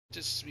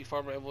This is me,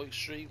 Farmer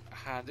EnvoyXtreme,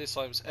 and this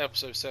time is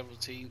episode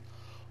 17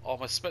 on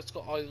my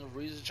Spectacle Island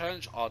Realism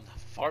challenge on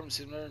Farm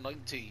Simulator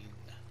 19.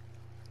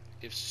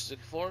 If you're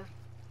looking for,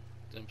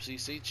 then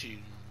please stay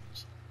tuned.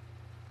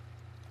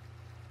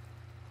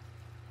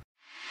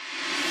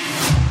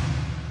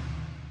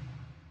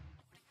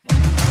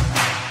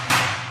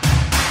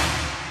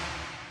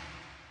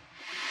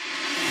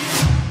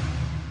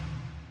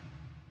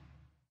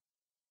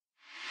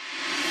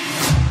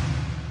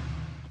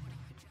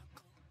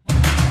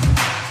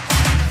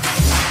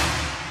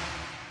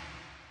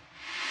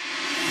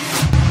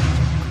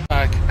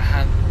 Back,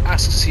 and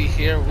as you see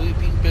here, we've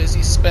been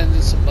busy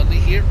spending some money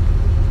here.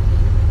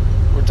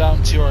 We're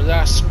down to our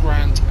last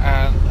grand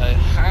and a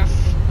half,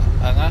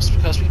 and that's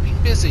because we've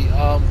been busy.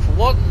 For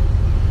one,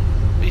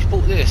 we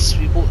bought this.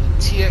 We bought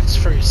the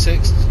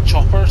TX36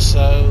 chopper,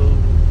 so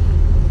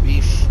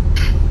we've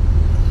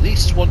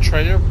leased one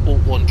trailer,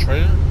 bought one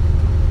trailer.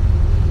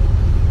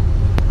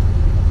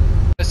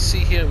 Let's see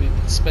here, we've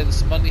been spending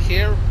some money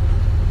here.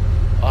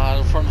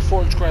 From the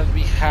 400 grand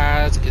we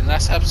had in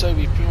last episode,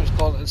 we've pretty much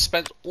gone and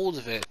spent all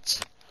of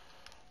it.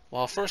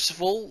 Well, first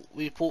of all,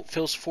 we bought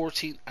fields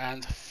 14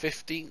 and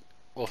 15.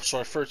 Oh,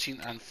 sorry,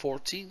 13 and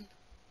 14.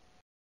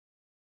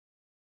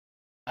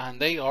 And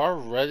they are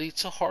ready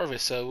to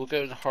harvest, so we'll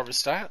go and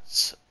harvest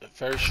that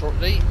very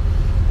shortly.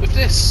 With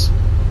this,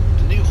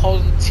 the New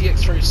Holland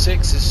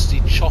TX36 is the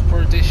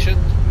chopper edition.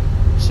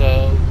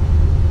 So,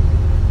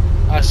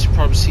 as you've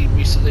probably seen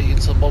recently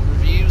in some mod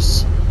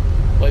reviews,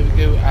 where we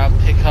go and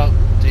pick up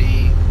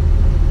the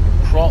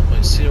crop,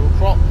 like cereal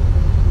crop.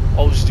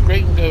 Obviously the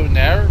grain will go in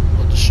there,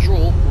 but the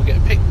straw will get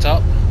picked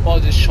up by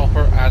this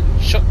chopper and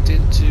chucked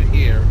into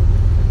here.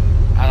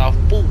 And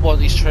I've bought one of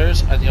these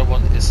trailers and the other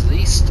one is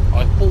leased.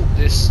 I bought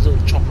this little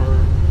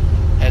chopper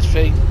head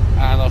thing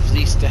and I've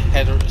leased the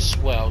header as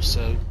well,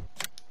 so...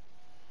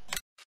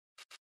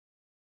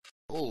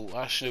 Oh,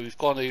 actually we've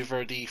gone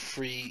over the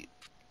free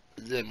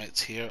limit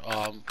here.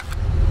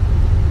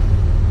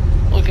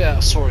 We'll get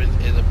that sorted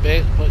in a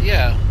bit, but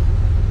yeah.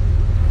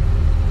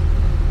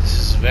 This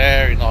is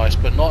very nice,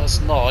 but not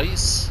as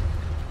nice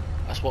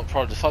as what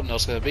probably the thumbnail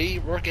is going to be.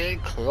 We're getting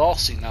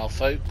classy now,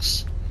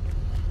 folks.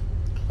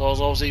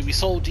 Because obviously we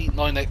sold the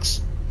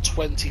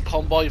 9X20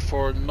 Combine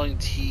for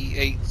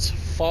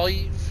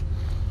 98.5.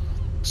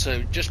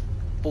 So just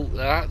bought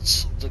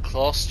that, the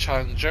Class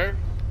Challenger.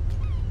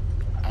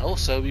 And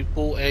also we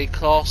bought a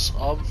Class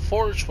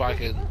forage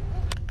wagon.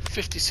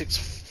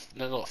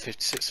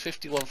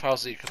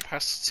 51,000 litre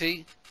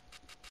capacity.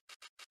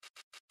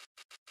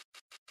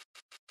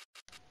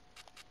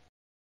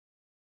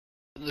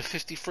 The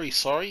 53,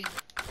 sorry.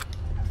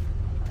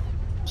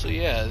 So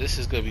yeah, this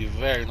is going to be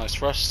very nice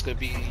for us. It's going to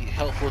be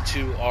helpful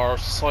to our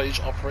silage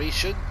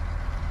operation.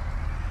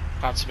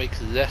 Plan to make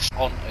less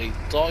on a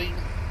dime.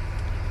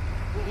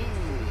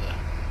 Ooh.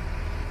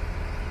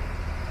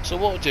 So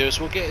what we'll do is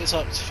we'll get this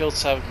up to field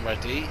 7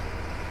 ready.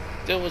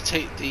 Then we'll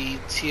take the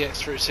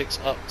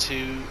TX36 up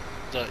to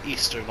the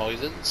Eastern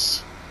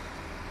Islands.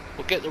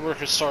 We'll get the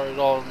workers started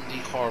on the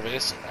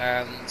harvest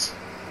and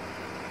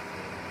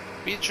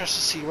be interested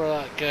to see where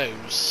that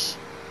goes.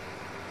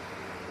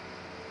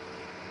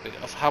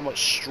 Of how much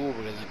straw we're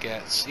going to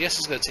get. Yes,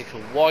 it's going to take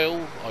a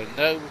while, I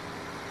know.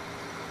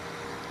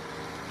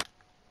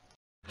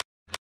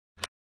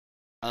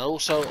 And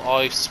also,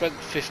 I've spent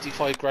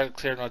 55 grand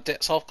clearing our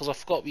debts off because I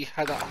forgot we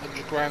had that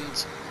 100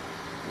 grand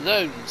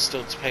loan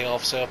still to pay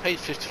off, so I paid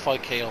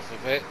 55k off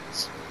of it.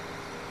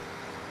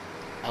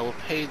 I will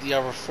pay the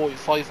other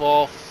 45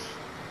 off.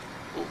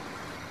 Oh,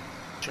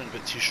 turned a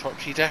bit too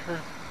sharply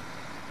there.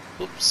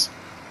 Oops.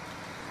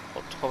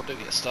 Oh, don't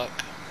get stuck.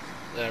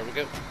 There we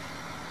go.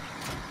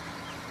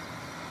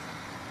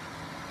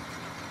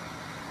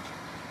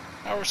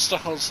 Now we're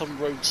stuck on some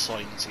road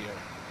signs here.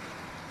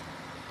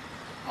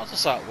 How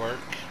does that work?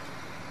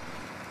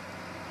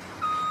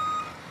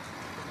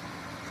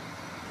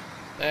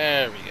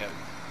 There we go.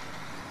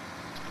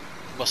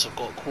 Must have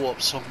got caught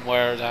up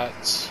somewhere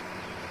that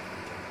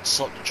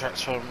stopped the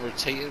tracks from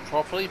rotating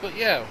properly, but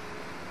yeah.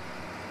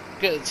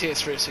 Get the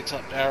TX36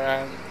 up there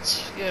and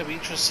yeah, it'll be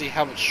interesting to see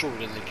how much straw we're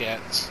going to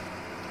get.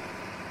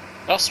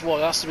 That's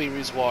the main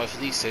reason why I've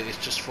leased it,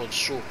 it's just for the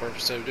straw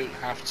purpose, so we don't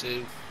have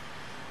to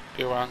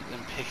go around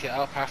and pick it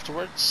up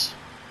afterwards.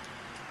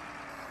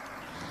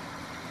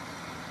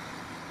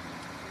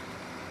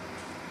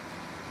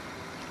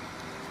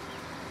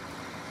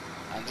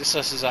 And this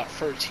is at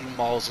 13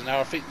 miles an hour.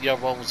 I think the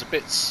other one was a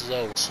bit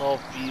slow. It's all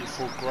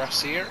beautiful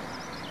grass here.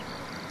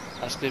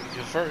 That's going to be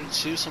converted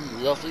to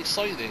some lovely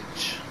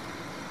silage.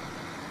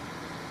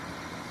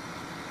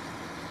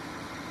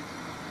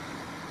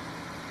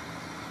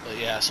 But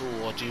yeah, so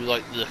I do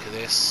like the look of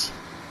this.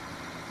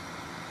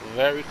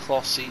 Very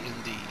classy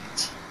indeed.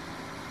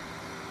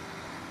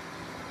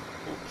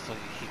 Oh, if I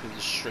can keep in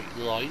the straight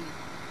line.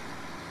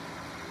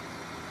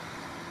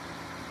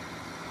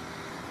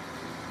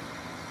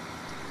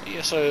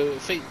 Yeah, so I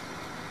think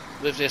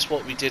with this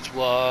what we did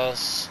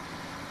was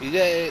we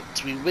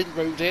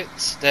windrowed it,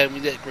 then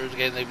we let it grow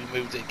again, then we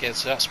moved it again,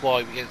 so that's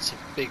why we get some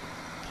big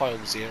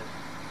piles here.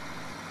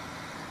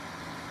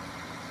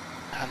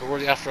 and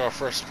already after our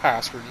first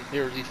pass we're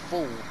nearly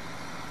full.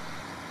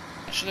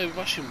 Actually no,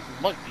 we actually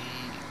might be...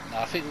 No,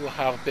 I think we'll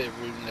have a bit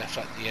of room left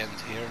at the end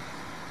here.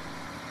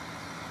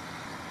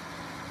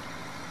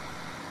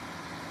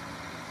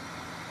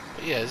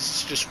 But yeah,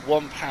 this is just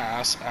one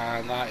pass,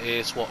 and that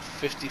is what,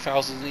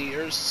 50,000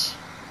 litres?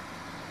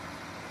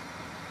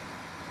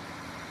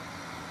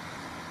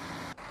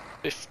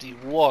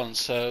 51,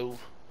 so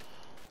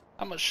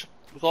how much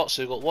we got?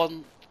 So we got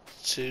 1,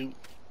 2,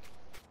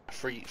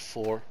 3,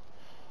 4,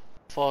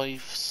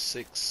 5,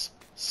 6,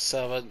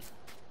 7,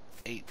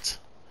 8,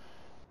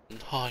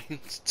 9,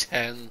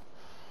 10,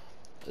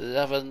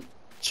 11,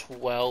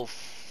 12,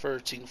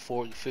 13,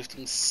 14,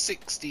 15,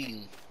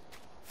 16.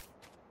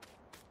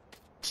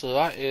 So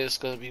that is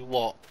going to be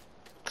what?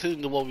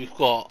 Including the one we've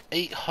got,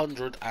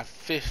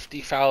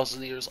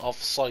 850,000 litres of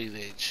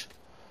silage.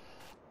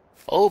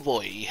 Oh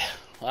boy,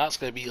 that's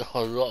going to be a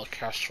lot of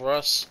cash for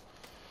us.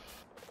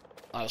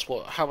 That's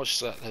what? How much is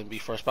that going to be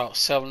for us? About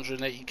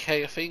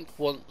 780k, I think.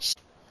 Once,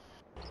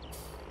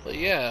 but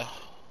yeah.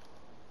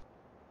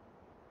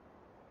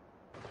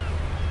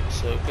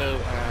 So go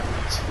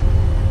and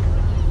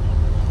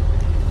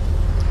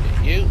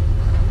get you.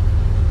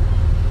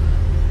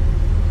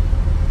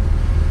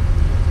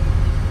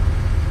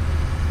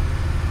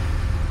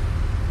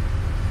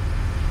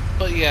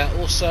 But yeah,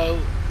 also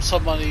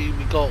some money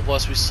we got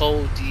was we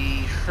sold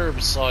the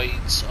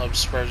herbicides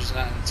spreaders in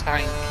that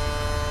tank.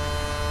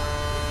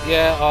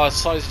 Yeah, our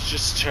decided to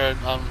just turn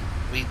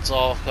weeds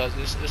off because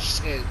it's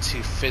just getting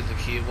too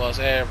finicky. It was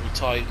every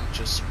time,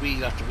 just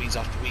weed after weeds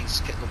after weeds,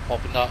 getting them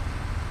popping up.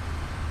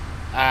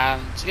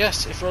 And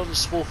yes, if we're on a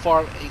small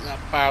farm, it ain't that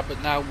bad.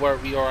 But now where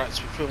we are at,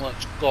 we pretty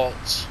much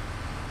got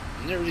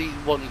nearly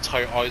one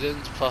entire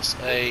island plus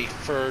a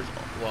third,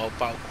 well,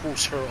 about a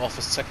quarter off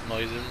a second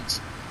island.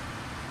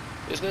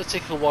 It's going to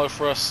take a while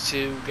for us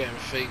to get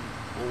everything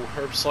all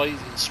herbicide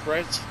and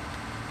spread.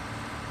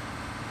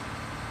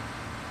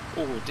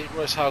 Oh, didn't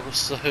realise how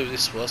slow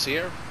this was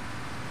here.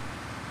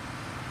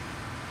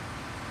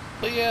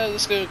 But yeah,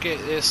 let's go get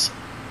this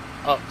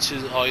up to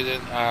the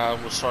island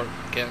and we'll start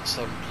getting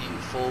some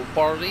beautiful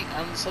barley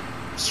and some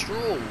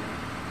straw.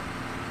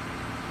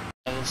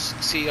 And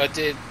see, I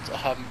did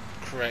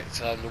correct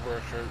the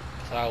worker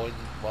ploughing,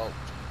 well,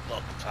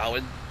 not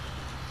ploughing,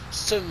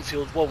 some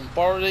field 1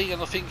 barley,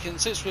 and I'm thinking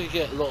since we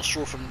get a lot of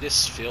straw from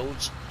this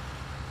field,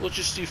 we'll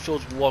just do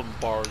field 1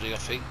 barley, I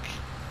think.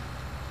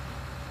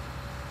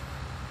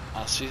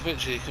 So you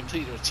eventually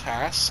complete your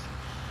task.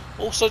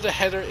 Also, the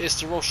header is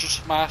the Roaster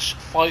Smash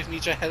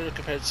 5-meter header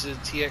compared to the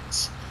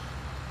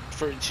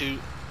TX32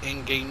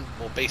 in-game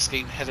or base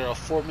game header of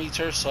 4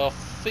 meters, so I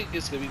think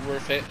it's going to be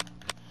worth it,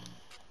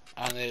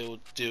 and it will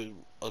do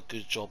a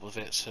good job of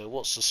it. So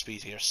what's the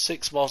speed here?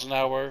 6 miles an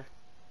hour.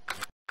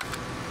 I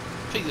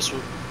think this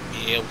will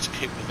be able to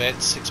cope with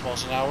it. 6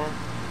 miles an hour.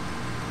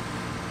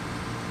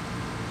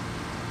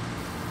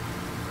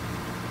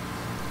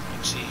 You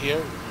can see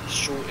here, the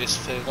straw is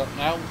filling up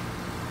now.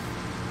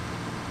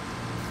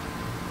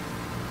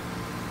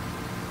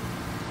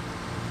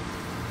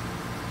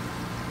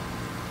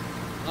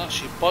 And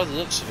actually, by the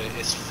looks of it,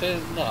 it's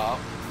filling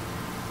up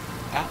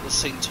at the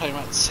same time,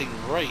 at the same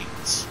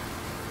rate.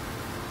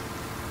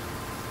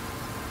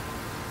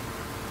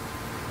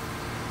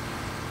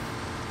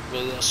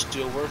 Will this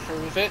do a worker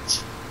with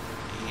it?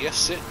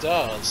 Yes, it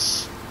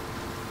does.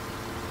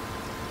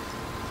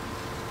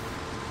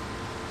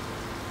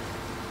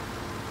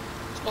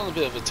 It's gone a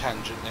bit of a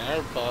tangent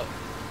there, but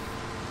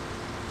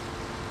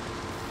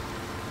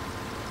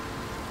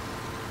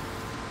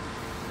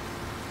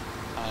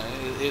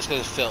it's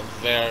going to fill up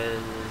very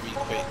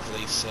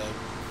quickly. So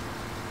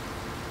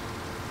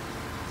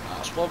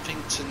that's one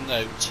thing to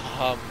note.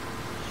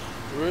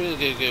 We're really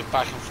going to go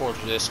back and forth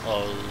with this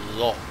a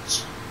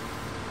lot.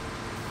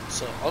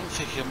 So I'm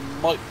thinking it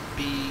might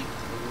be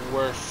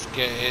worth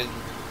getting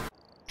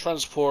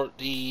transport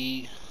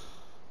the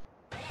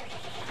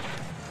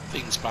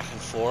things back and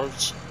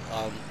forth,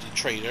 the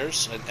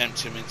traders, and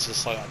empty them into the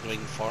site at the main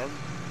farm.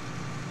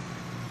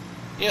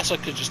 Yes, I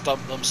could just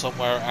dump them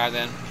somewhere and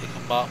then pick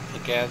them up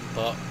again,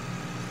 but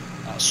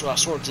that's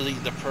sort of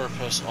deleting the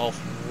purpose of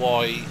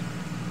why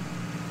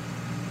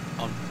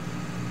I'm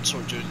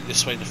sort of doing it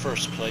this way in the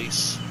first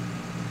place.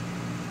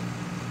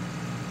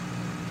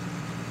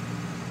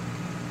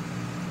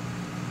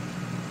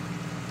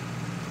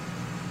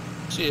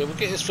 So yeah, we'll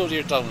get this field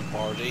here done with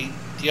barley.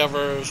 The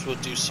others will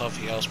do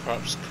something else,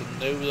 perhaps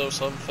canola or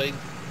something.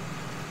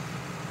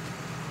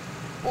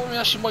 Or we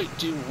actually might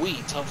do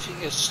wheat. I'm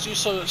thinking let's do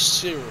some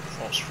cereal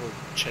crops for a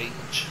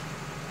change.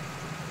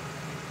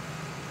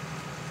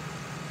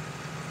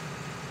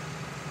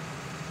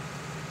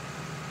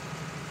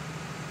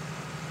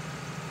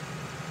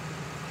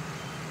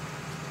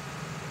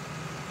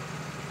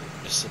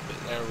 Miss a bit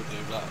there, we'll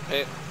do that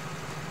bit.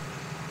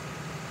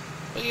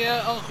 But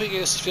yeah, I'll quickly get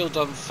this field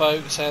done,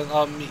 folks, and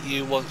I'll meet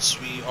you once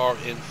we are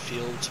in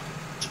field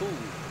 2.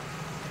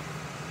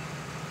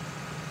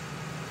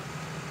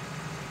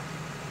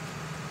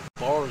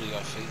 Barley, I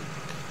think.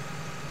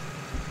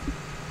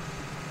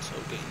 So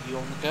I'll get you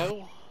on the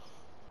go.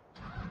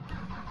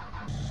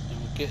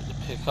 get the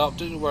pickup.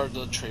 Don't know where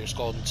the trailer's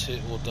gone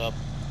to, or the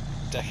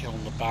decking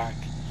on the back.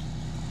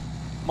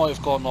 Might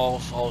have gone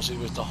off, obviously,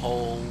 with the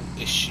whole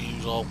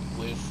issues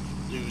with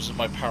losing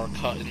my power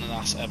cut in the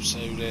last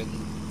episode and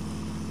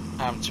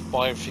having to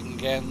buy everything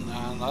again.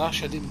 And I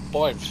didn't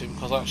buy everything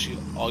because I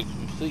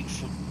completely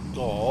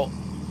forgot.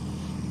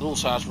 And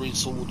also I had to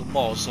reinstall the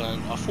mods,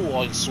 and I thought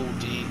I installed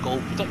the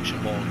gold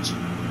production mod.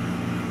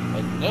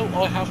 But no,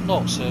 I have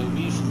not, so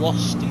we've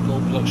lost the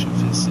gold production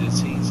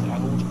facilities and all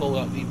the gold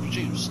that we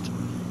produced.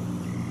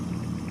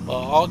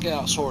 But I'll get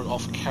that sorted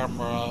off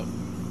camera,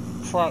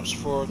 perhaps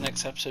for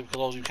next episode,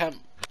 because you can't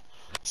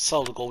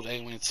sell the gold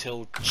anyway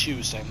until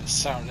Tuesday and it's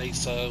Saturday,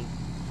 so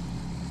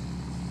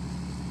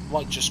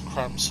might just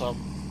cram some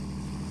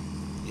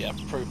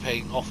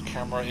propane off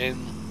camera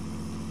in.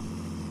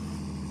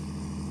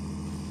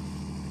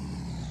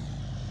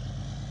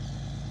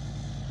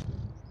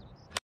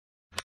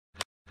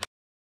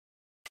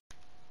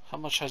 How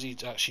much has he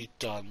actually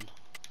done?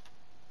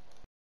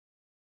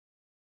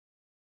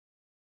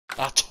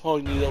 That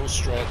tiny little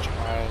stretch, and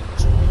I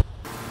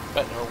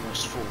bet they're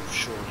almost full,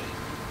 surely.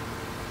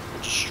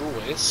 What the straw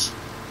is?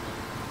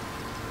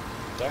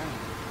 Damn.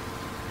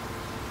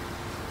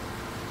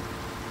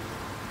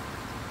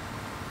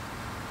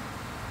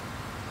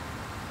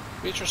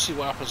 Be interesting to see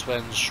what happens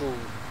when the straw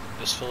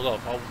is filled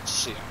up. I want to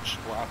see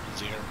actually what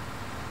happens here.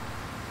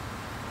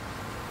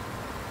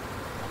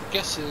 I'm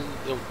guessing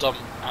it'll dump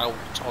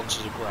out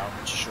onto the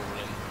ground,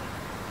 surely.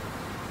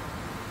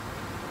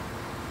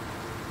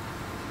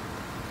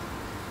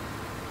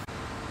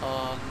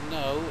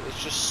 No, it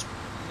just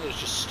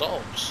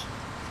stops.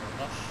 Fair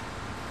enough.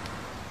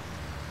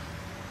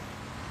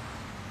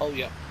 Oh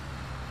yeah,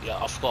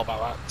 I forgot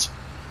about that.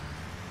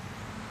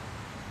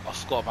 I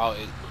forgot about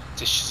it.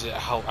 Dishes it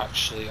out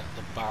actually at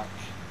the back.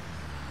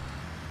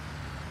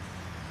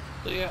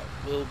 But yeah,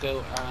 we'll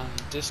go and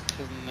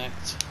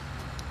disconnect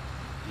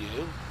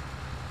you.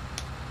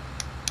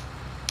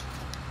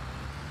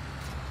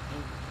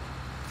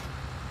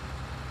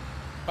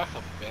 Back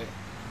up a bit.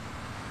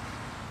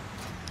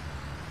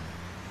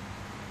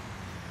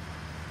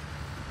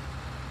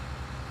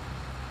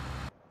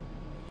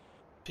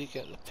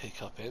 Get the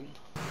pickup in.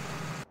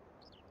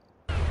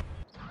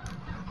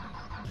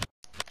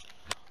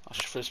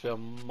 Actually, first bit I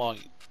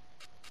might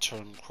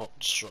turn crop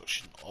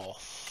destruction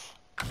off.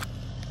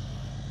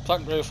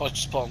 Plant growth I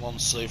just put on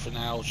slow for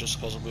now,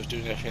 just because we're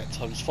doing everything at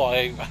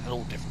 ×5 and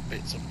all different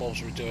bits and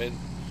bobs we're doing.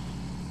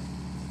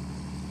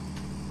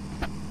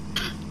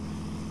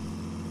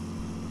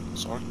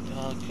 Sorry.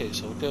 Okay,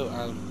 so we'll go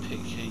and pick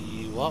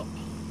you up.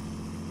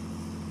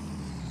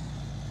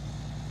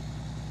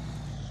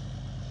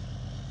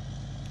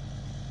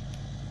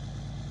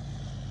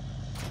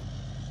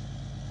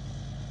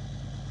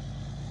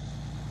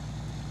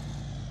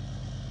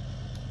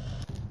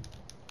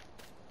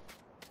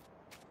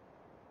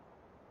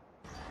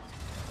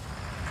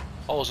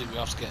 Obviously we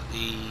have to get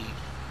the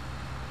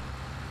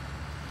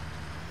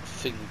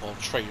thingbob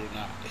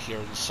trailer here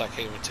in the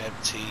second to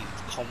empty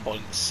the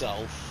combine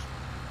itself.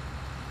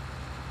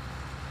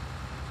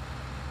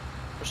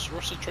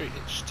 Where's the trailer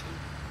hitch to?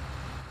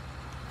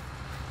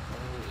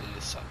 Where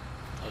is that?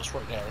 Oh, it's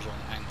right there as well,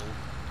 an angle.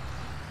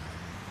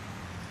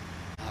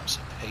 That's a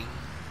pain.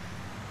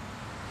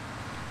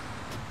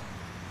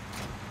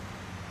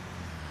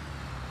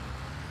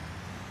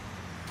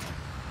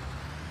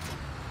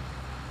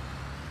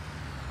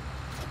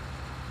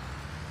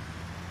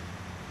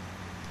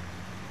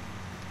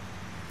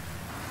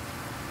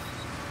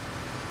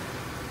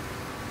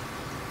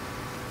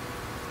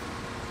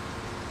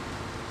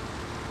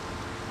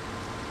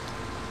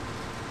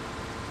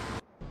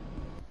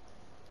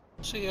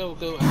 So yeah, we'll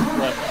go and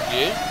grab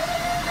you.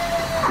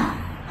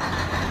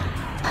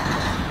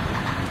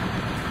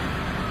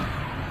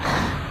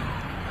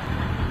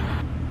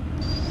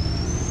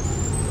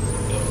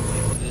 Go and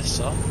pick this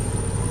up.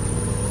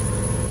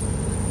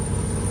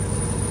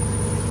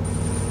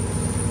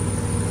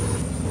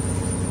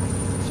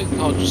 I think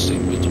I'll just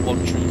stick with the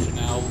one tree for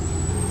now.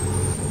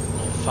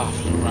 Not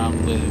faffing around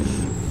with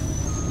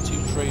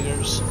two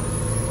traders.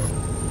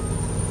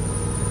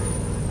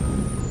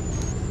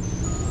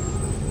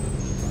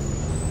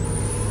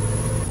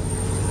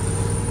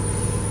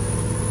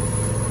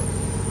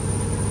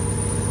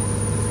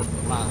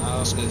 I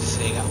was going to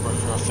say that worked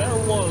for a fair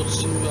while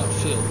to that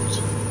field.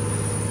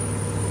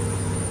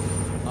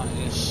 That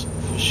is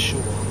for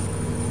sure.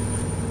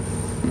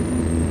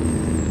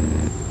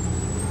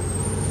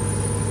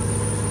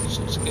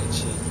 So to get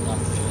to that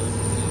field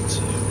we need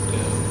to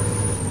go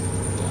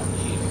down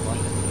here,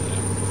 right?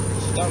 Yeah.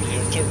 So down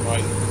here, turn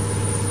right,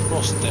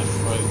 cross the death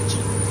road.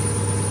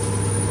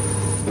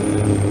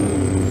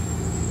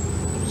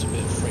 There's a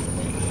bit of freight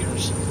right here.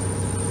 So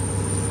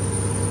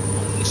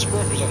this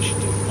worker's actually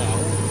doing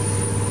well.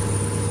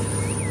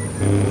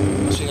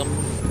 See, ouch,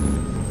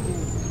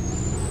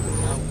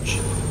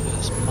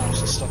 there's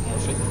mouse stuck there, I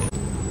think.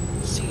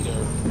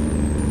 Cedar.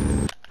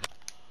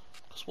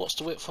 Because what's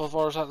the width of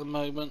ours at the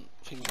moment?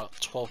 I think about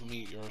 12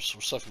 meters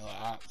or something like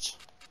that.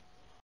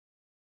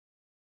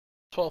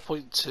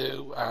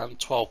 12.2 and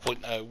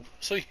 12.0.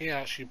 So yeah,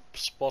 actually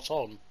spot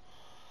on.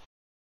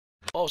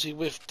 Obviously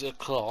with the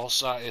class,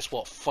 that is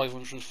what,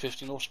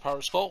 515 horsepower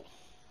it's got?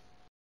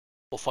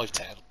 Or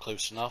 510,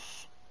 close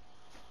enough.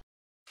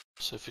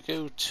 So if you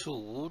go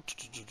to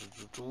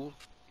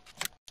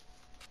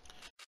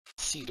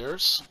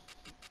theaters,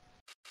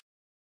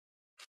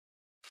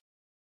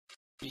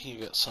 you can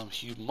get some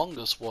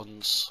humongous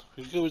ones.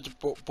 We can go with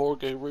the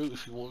Borgo route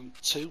if you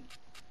want to.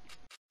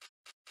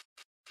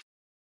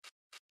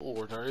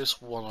 Or there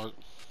is one I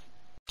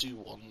do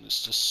want,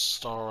 it's the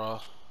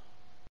Stara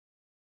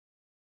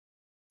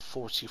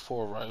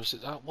 44 row. Is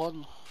it that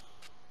one?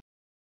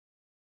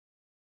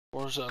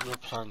 Or is it under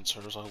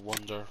planters, I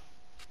wonder?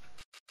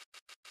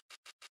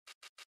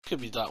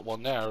 Could be that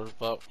one there,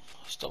 but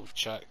let's double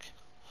check.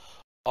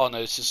 Oh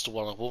no, this is the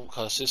one I want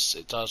because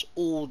it does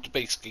all the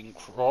basic game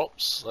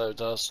crops. So it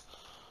does.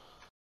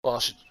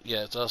 Well,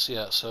 yeah, it does.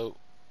 Yeah, so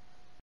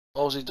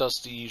obviously it does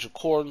the usual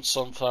corn,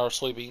 sunflower,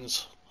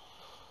 soybeans,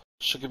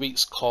 sugar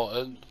beets,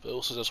 cotton, but it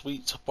also does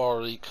wheat,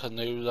 barley,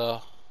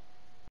 canola,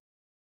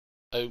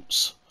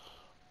 oats,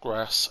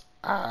 grass,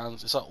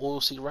 and is that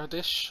oilseed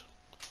radish?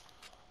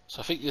 So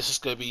I think this is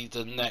going to be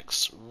the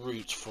next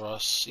route for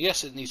us.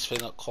 Yes, it needs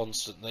filling up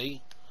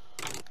constantly.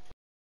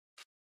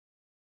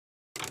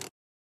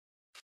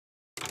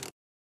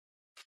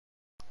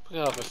 We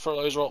have a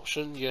fertilizer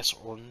option, yes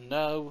or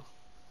no.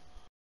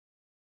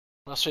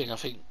 Last thing, I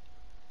think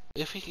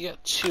if we can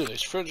get 2 of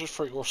those,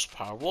 330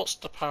 horsepower, what's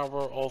the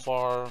power of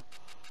our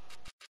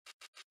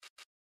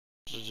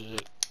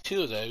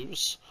 2 of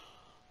those?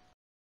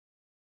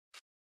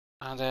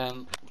 And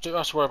then we don't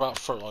have to worry about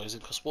fertilizing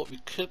because what we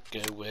could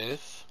go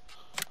with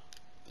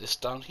is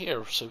down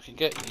here, so we can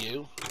get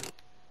you.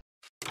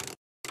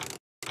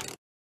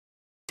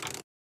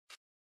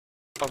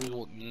 Probably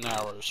want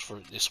narrows for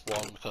this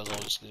one because I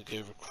was going to go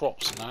over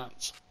crops and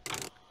that.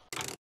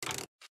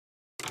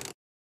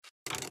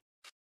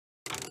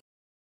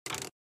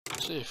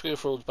 So if we go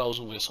for all the bells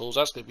and whistles,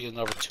 that's going to be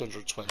another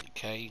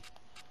 220k.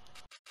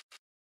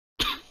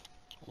 Oh,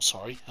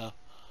 sorry.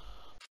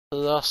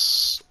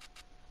 Plus,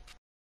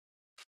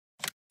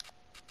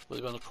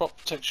 whether on the crop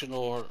protection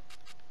or.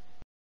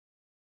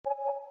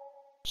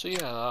 So yeah,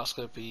 that's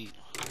going to be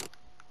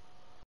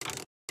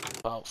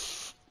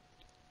about.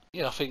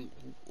 Yeah, I think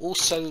all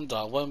said and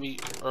done, when we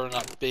earn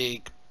that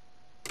big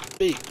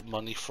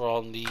money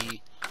from the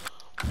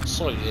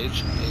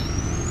silage, in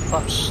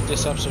perhaps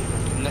this episode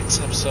or the next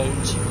episode.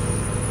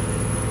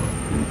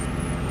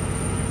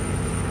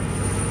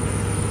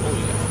 Oh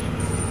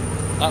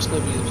yeah, that's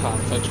going to be the plan,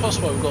 folks. Plus,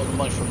 well, we've got the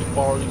money from the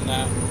barley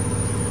now,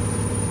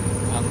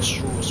 and the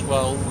straw as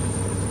well.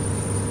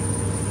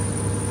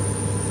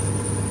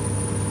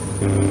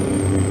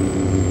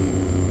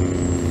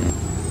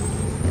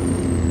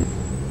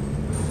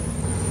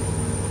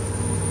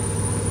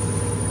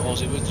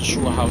 Obviously, with the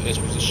straw how it is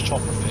with this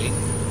chopper thing,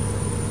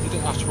 you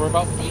don't have to worry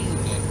about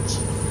baling it.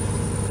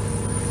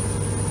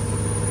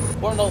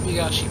 Whether or not we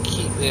actually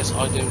keep this,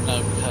 I don't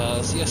know,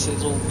 because yes,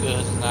 it's all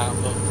good and that,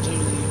 but it's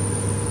only,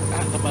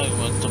 at the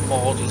moment, the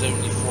mod is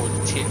only for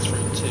the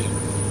TX32.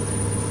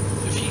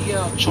 If you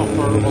get a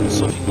chopper on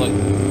something like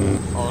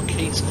our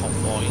case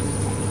combine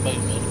at the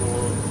moment,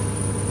 or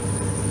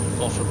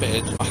God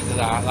forbid, back of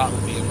that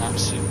would be an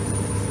absolute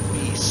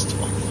beast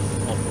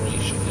of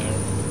operation there.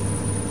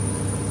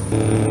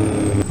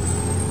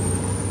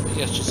 But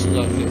yes, just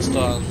look, it's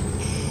done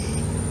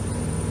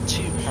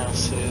 2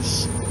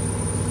 passes.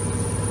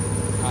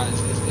 And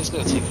it's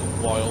going to take a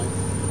while.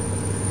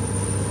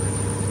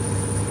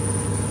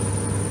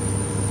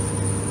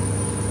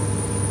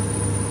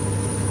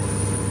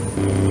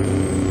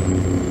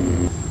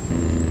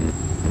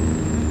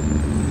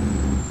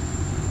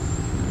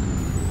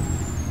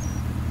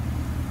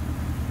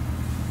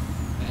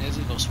 And it's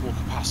got a small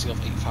capacity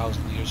of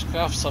 8,000 litres. If you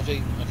have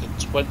something like a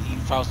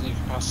 20,000 litre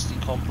capacity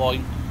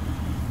combine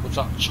with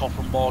that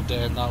chopper mod,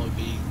 then that would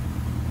be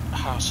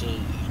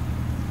absolutely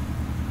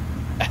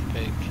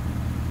epic.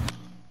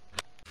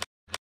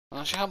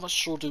 Actually, how much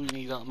straw do we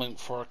need at the moment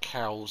for our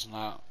cows and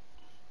that?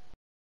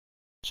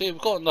 So yeah,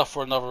 we've got enough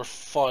for another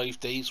 5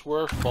 days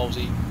worth, but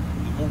obviously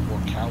we want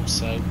more cows,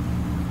 so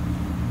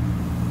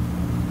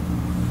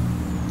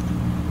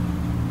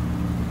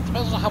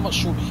depends on how much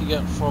straw we can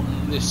get from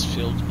this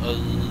field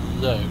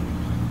alone.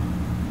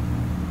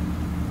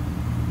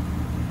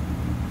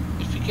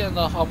 If we get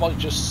enough, I might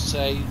just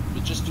say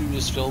we'll just do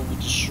this field with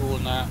the straw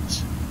and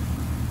that,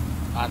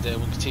 and then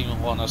we'll continue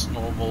on as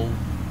normal.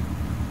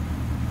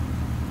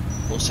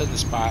 We'll send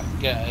this back,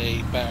 get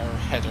a better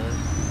header,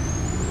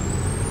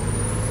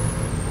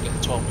 get a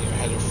 12-meter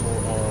header for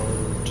our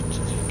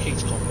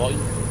Kate's combine.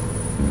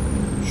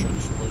 Show you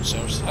for road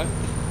service tank.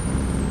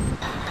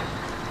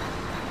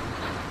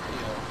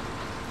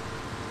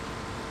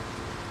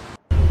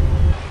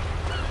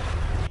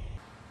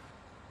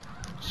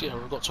 So yeah,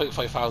 we've got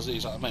 25,000 of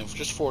these at the moment.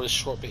 Just for this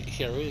short bit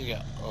here, we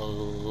get a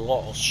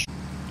lot of.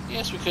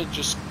 Yes, we could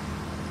just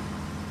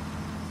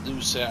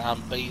loose it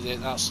and bait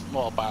it. That's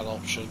not a bad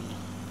option.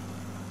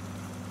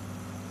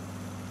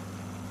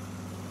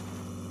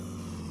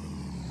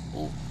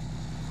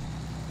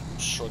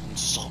 struggling to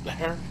stop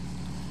there.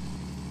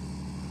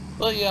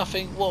 But yeah, I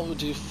think what we'll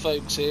do,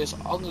 folks, is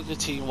I'm going to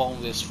continue on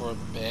with this for a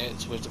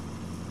bit with the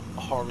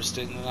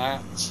harvesting and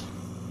that.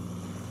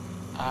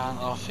 And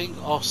I think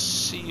I'll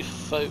see you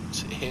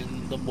folks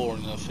in the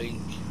morning, I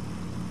think.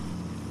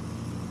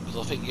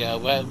 Because I think, yeah,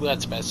 we had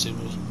to bed soon.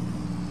 We'll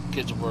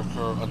give the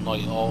worker a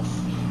night off.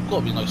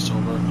 Gotta be nice to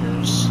our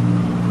workers.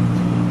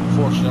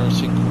 Unfortunately, there's a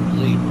thing called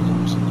labour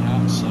laws and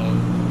that, so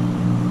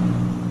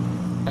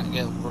can't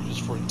get workers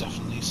for it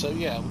indefinitely. So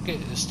yeah, we'll get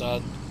this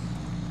done.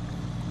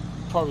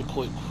 Probably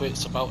call it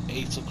quits about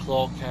 8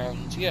 o'clock,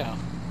 and yeah,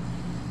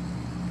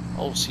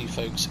 I'll see you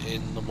folks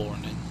in the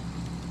morning.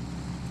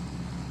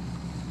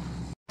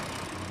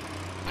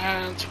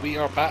 And we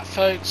are back,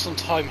 folks. Some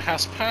time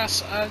has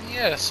passed, and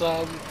yes,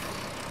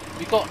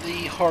 we got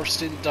the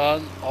harvesting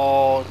done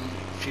on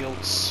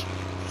fields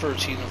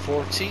 13 and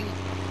 14.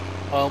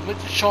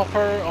 With the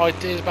chopper, I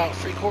did about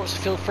 3/4 of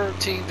field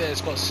 13. Then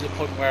it's got to the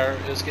point where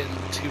it was getting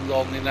too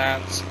long in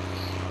that,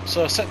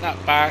 so I sent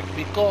that back.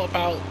 We got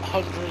about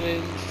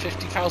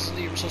 150,000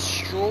 litres of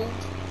straw,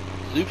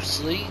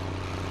 loosely,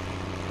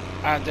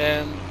 and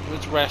then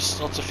with the rest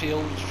of the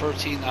field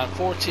 13 and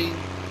 14,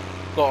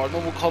 got our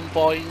normal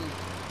combine.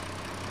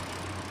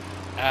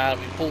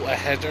 We bought a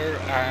header,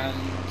 and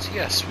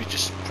yes, we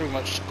just pretty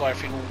much got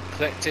everything all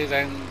collected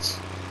and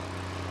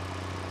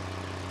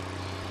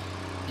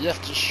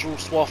left the straw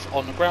swath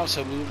on the ground,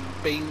 so we will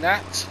be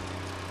that.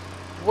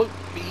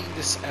 Won't be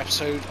this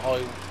episode,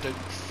 I don't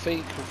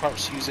think. We'll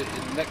perhaps use it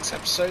in the next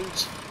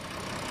episode.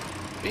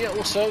 But yeah,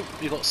 also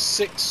we got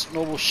 6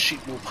 normal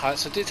sheet wool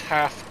pallets. I did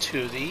have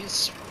 2 of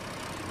these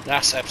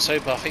last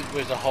episode, but I think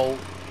with the whole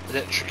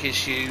electric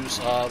issues,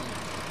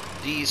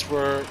 these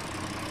were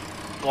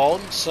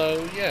gone,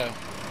 so yeah,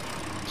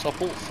 so I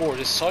bought 4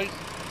 this time.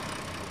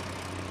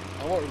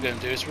 And what we're going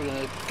to do is we're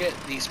going to get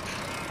these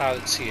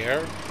pallets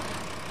here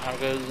and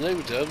we're going to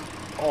load them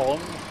on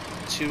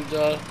to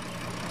the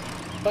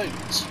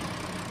boat,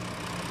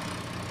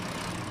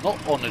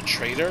 not on a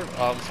trailer.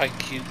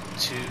 Thank you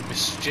to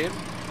Mr. Jim,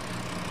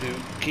 who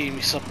gave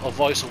me some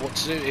advice on what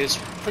to do. Is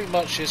pretty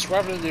much is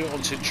rather than do it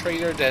onto a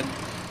trailer, then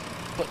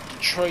put the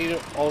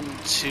trailer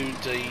onto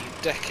the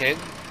deck end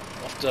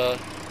of the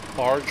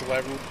barge or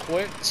whatever we call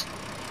it.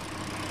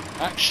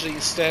 Actually,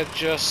 instead,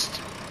 just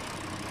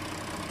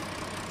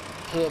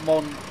put them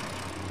on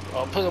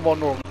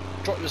normal.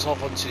 Drop this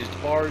off onto the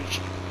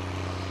barge,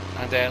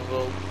 and then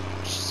we'll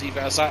just leave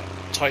it as that,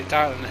 tight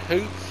down, and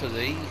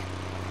hopefully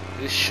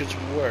this should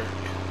work.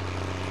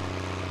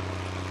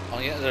 Oh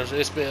yeah, there's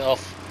this bit of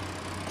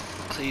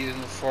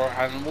cleaning for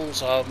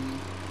animals.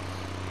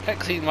 Can't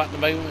clean them at the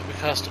moment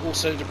because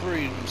also the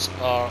brooms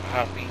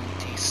have been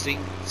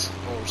desynced,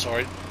 or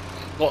sorry,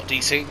 not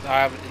desynced.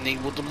 I haven't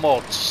enabled the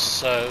mods,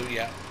 so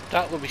yeah,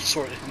 that will be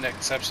sorted in the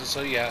next episode.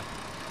 So yeah,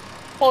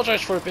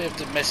 apologise for a bit of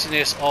the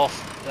messiness of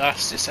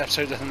this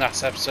episode and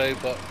last episode,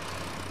 but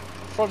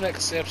from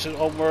next episode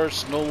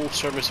onwards, normal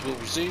service will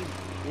resume.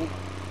 Ooh.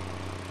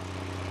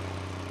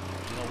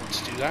 Do not want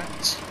to do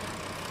that.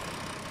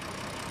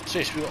 So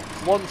yes, we've got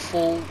 1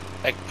 full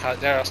egg pallet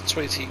there, that's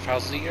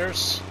 28,000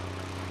 litres.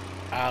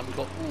 And we've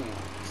got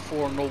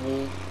 4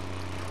 normal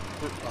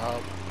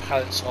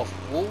pallets of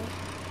wool.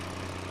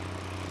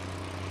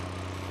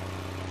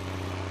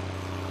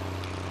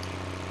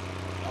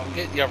 I'll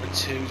get the other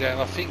 2 then.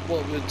 I think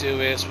what we'll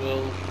do is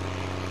we'll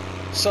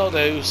sell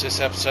those this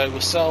episode.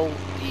 We'll sell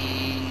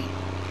the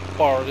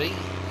barley.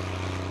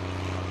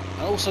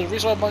 And also the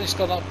reason why money's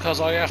gone up because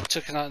I have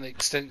taken out an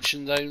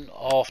extension loan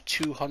of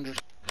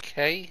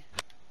 200k.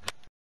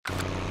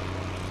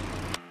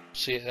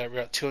 See it there,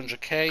 we're at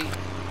 200k.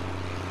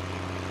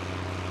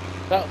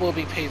 That will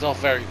be paid off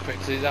very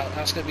quickly.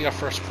 That's going to be our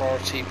first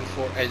priority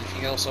before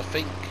anything else, I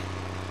think.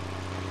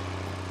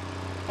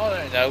 I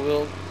don't know,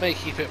 we may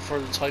keep it for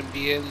the time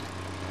being.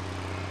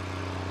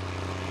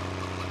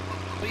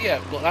 But yeah,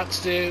 we've got that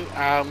to do,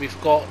 and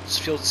we've got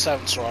field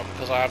 7 sorted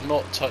because I have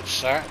not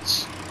touched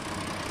that.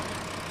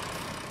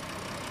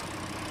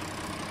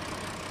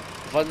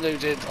 I've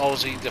unloaded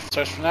obviously the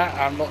first from that,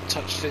 I've not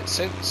touched it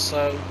since,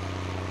 so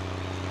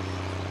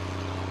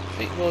I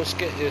think we'll just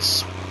get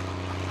this.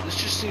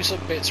 Let's just do some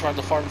bits around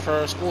the farm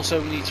first.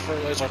 Also, we need to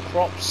fertilise our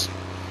crops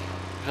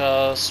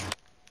because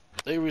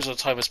the reason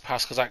time has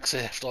passed because I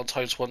actually left on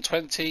times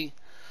 120.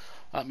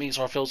 That means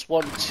our fields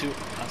 1, 2,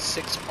 and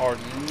 6 are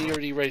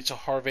nearly ready to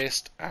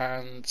harvest,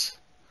 and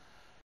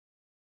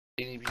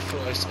they need to be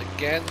fertilised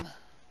again,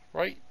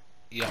 right?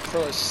 Yeah,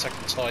 fertilised the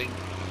second time.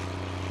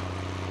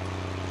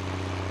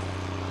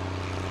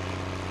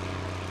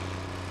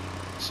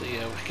 So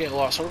yeah, we get a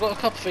lot. So we've got a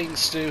couple of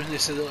things to do in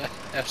this little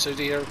episode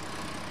here.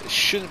 It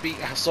shouldn't be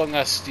as long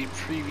as the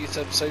previous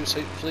episodes,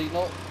 hopefully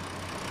not.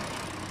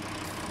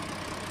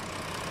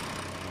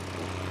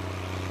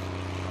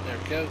 There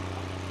we go.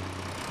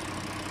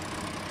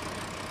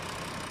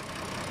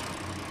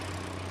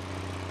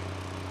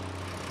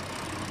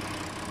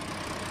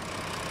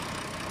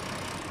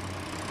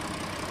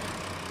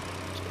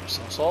 Let's get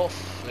ourselves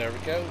off. There we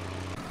go.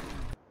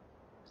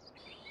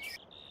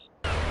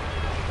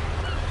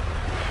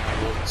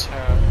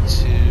 time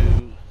to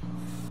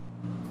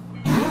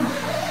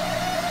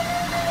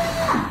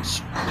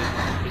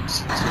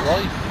instant to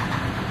life.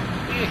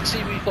 But you can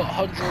see we've got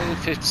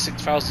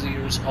 156,000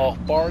 years off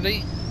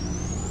barley.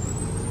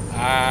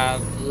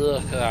 And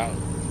look at that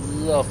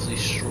lovely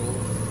straw.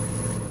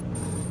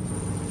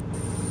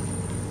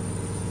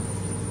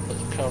 Put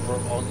the cover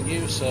on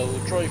you, so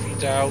we'll drive you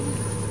down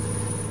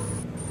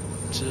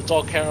to the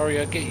dock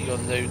area, get you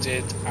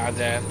unloaded, and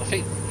then I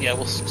think, yeah,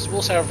 we'll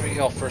set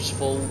everything off first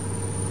of all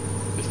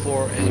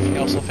before anything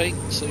else, I think.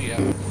 So yeah.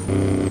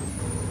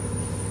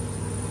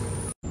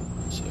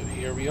 So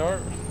here we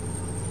are.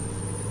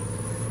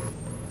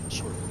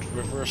 Sort of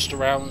reversed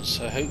around,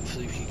 so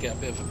hopefully we can get a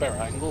bit of a better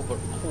angle, but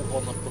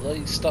caught on a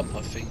bloody stump,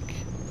 I think.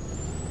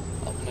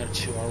 Up there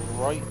to our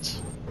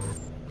right.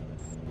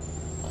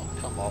 Oh,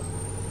 come on.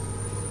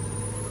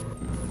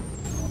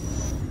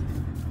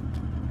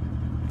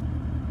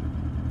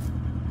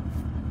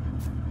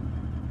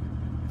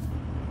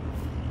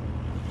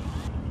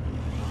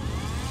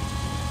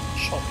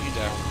 Shot you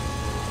down.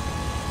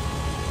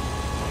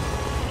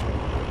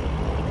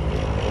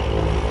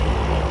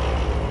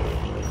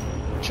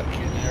 Chuck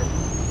you in there.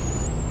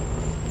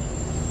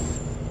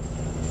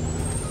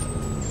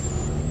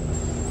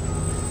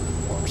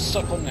 What we're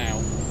stuck on now.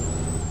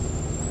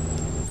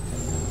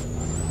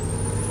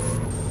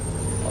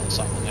 Oh, it's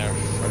that one there.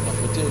 Fair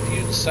enough. We'll deal with you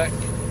in a sec.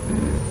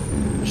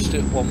 We'll just do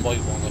it one by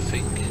one, I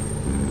think.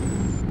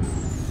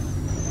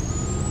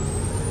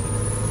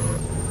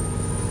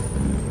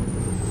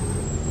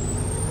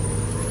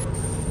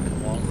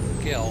 Come on,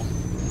 get on.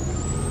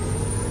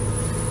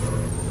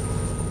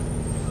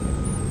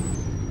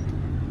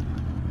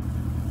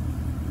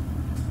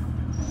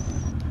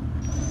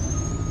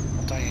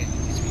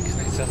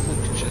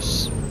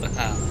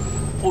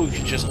 Or you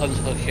could just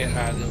unhook it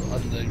and it'll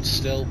unload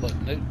still, but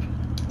nope.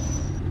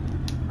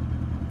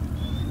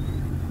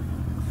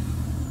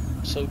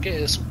 So get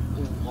this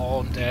all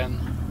on then.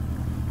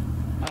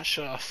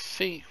 Actually, I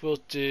think we'll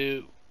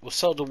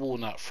sell the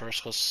walnut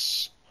first,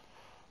 because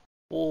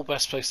the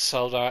best place to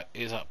sell that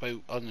is at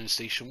about Unknown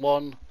Station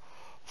 1.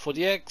 For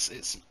the eggs,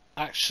 it's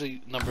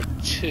actually number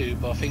 2,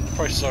 but I think the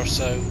prices are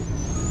so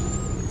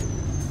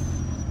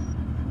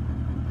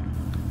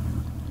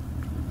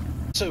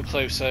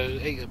close, so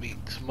it ain't gonna be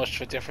much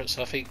of a difference.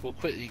 So I think we'll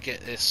quickly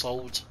get this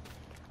sold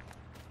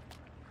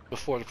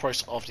before the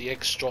price of the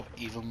eggs drop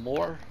even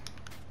more.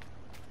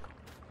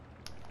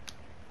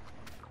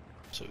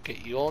 So we'll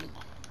get you on.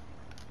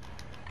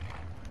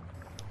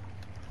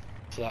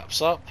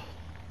 Flaps up.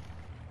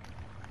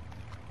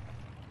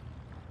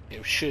 Yeah,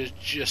 we should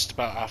just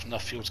about have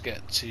enough fuel to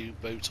get to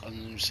boat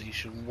Unknown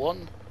Station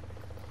 1.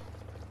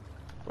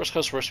 Worst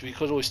comes worst, we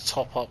could always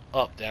top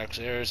up there, because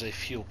there is a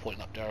fuel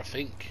point up there, I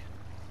think.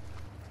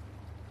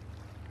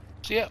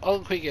 So yeah, I'll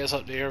quickly get us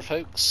up there,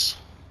 folks.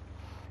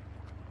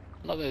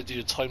 I'm not going to do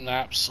a time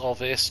lapse of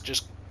this,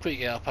 just quickly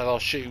get up and I'll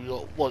show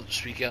you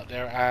once we get up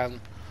there and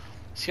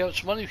see how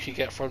much money we can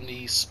get from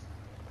these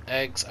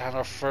eggs and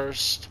our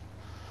first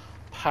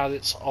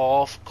pallets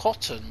of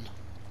cotton.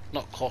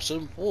 Not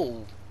cotton,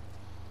 wool.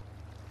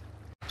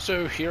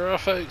 So here are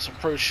folks,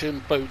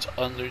 approaching boat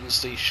Unknown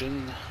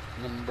Station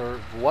number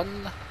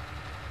 1.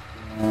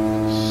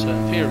 So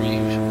in theory,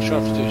 what you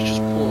have to do is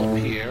just pull up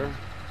here.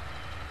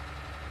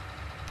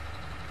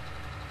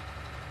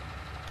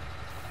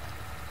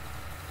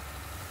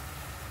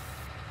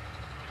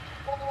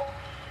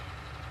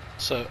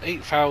 So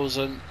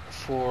 8,000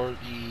 for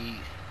the...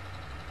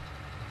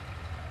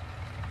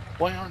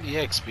 Why aren't the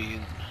eggs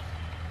being...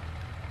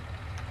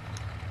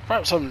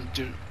 Perhaps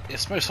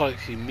it's most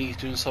likely me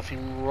doing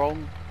something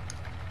wrong.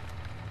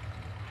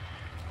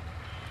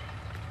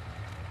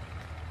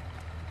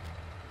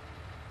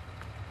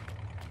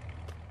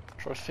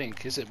 Try to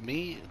think, is it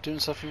me doing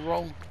something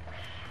wrong?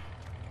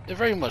 It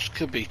very much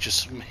could be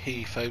just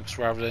me, folks,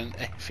 rather than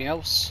anything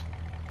else.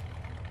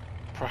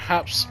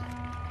 Perhaps,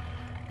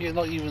 yeah,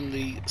 not even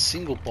the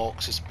single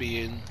box is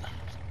being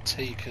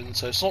taken,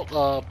 so it's not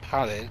the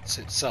pallets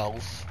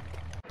itself.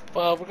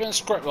 Well, we're going to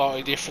scrap that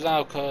idea for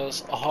now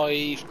because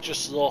I've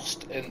just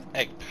lost an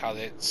egg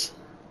pallet.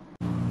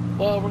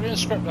 Well, we're going to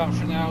scrap that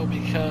for now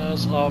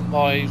because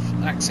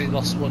I've accidentally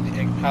lost one of the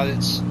egg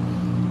pallets.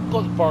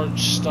 Got the barge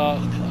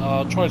stuck,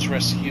 tried to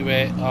rescue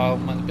it,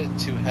 went a bit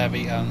too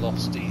heavy and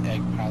lost the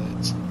egg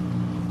pallet.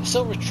 It's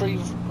still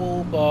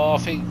retrievable, but I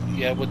think,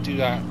 yeah, we'll do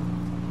that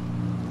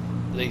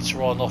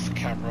later on off the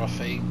camera, I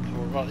think,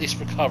 or at least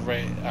recover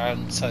it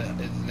and set it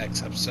in the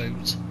next episode.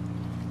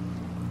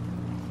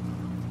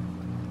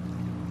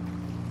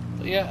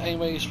 But yeah,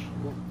 anyways,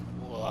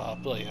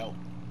 bloody hell,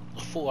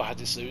 I thought I had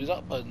this loaded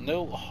up, but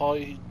no,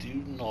 I do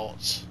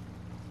not.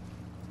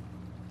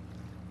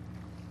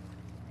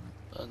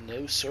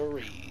 No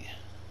siree.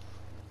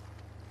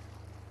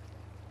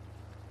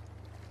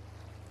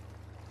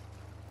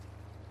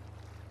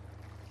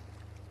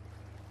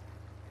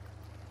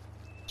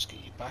 Let's get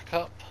you back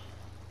up.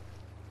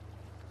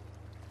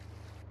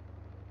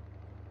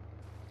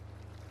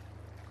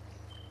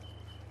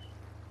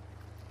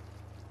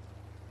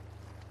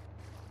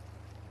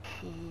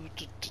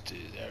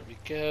 There we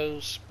go,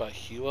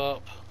 back you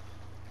up.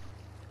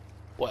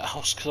 What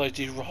else could I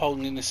do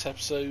wrong in this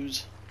episode?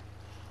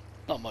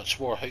 Not much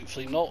more,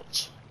 hopefully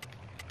not.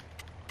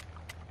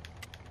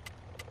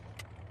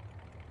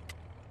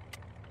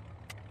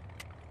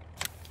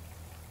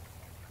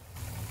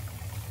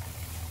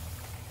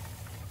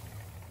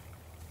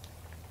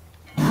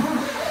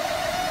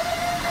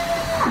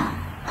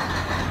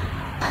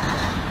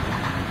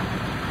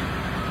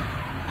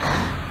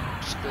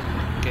 Just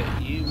gonna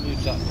get you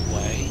moved out of the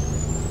way.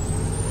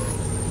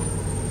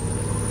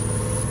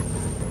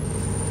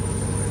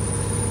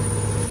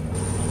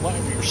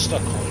 Whatever you're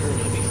stuck on, you're going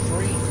to be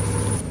free.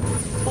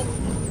 Oh.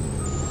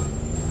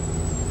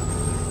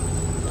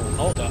 Or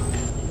not stuck.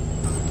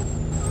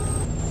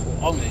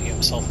 Or I'm going to get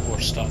myself more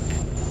stuck.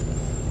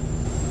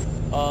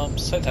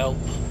 Send help.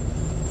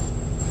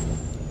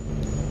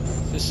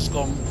 This has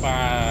gone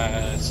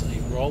badly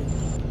wrong.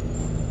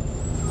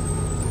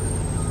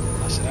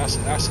 That's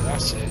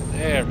it.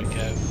 There we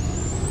go.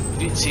 You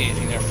didn't see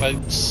anything there,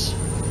 folks.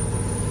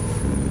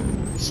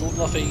 Saw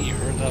nothing, you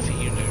heard nothing,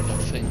 you knew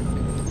nothing.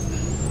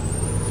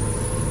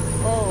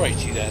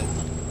 Alrighty then.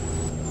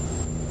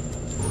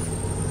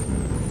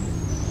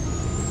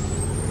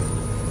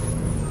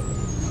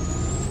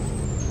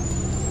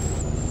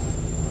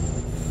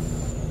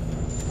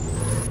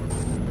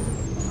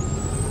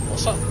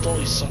 What's that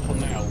dolly stuck on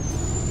now?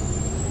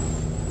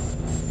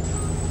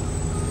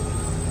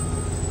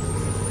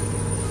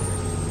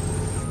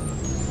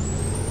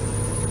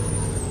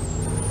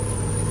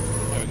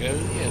 There we go.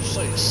 Yeah, it's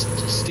like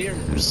the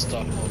steering was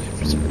stuck on it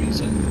for some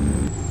reason.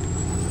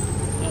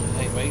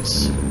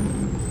 Anyways.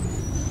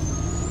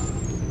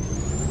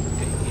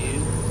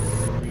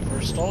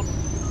 On.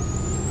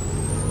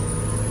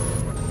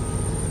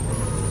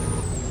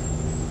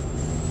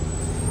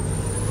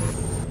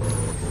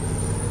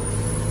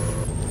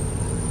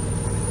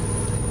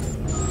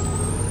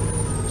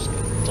 Just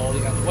get the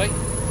dolly out of the way.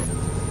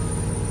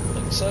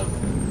 Like so.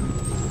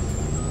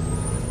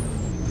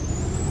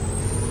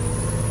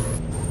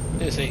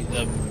 This ain't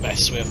the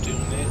best way of doing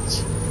it.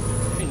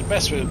 I think the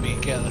best way would be to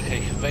get like a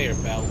conveyor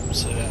belt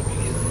so that we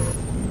can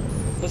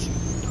put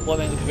one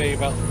end of the conveyor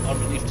belt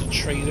underneath the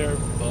trailer,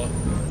 but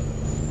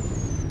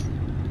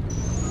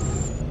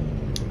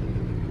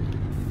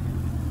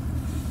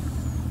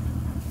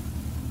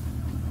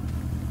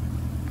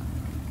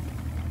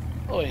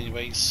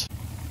anyways.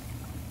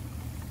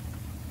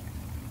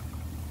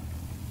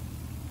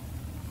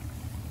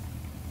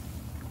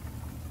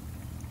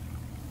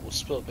 We'll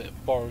spill a bit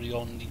of barley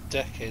on the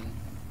decking.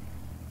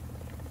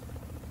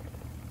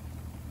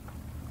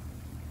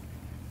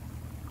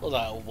 Well,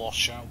 that'll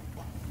wash out.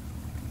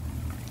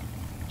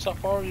 Is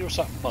that barley or is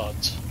that mud?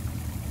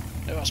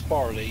 No, that's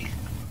barley.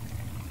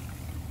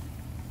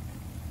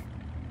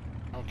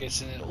 I'm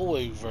getting it all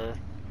over.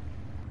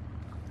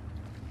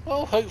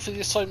 Well, hopefully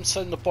this time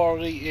the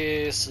barley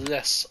is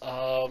less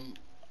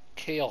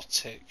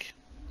chaotic.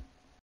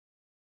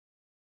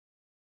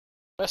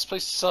 Best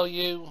place to sell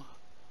you,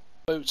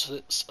 boat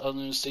that's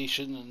unknown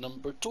station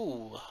number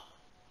 2.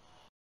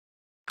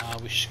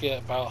 We should get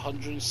about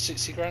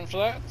 160 grand for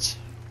that.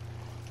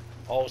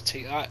 I'll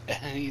take that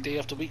any day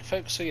of the week,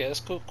 folks. So yeah, let's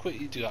go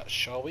quickly do that,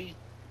 shall we?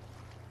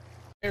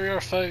 Here we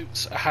are,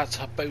 folks. I had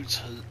to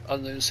boat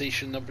unknown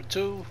station number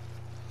 2.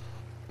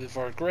 With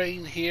our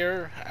grain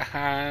here,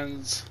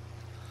 and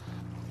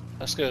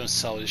let's go and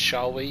sell this,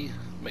 shall we?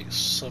 Make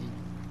some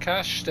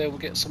cash, then we'll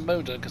get some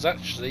mow done, because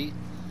actually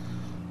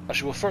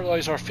we'll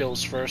fertilise our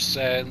fields first,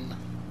 then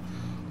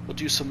we'll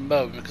do some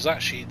mowing, because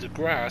actually the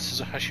grass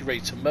is actually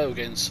ready to mow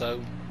again, so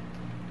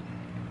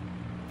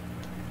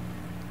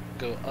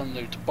go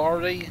unload the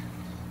barley.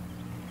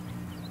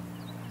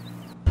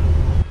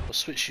 We'll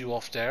switch you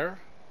off there.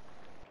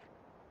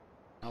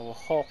 I will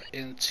hop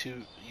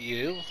into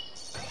you.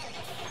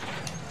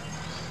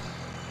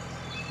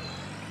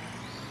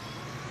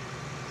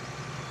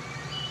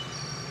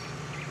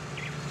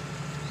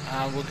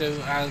 And we'll go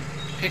and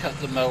pick up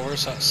the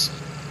mowers. That's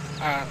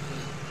I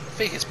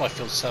think it's my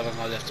field 7.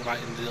 I left them out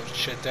in the little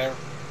shed there.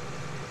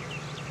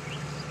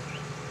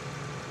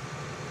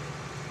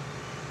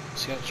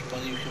 See how much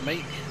money you can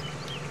make.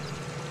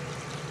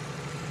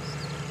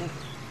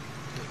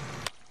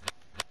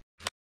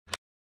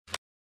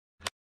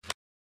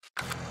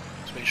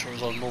 Let's make sure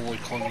it's on normal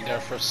economy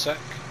there for a sec.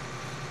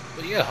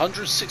 But yeah,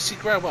 160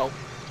 grand. Well,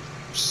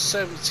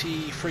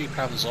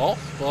 £73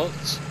 off,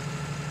 but.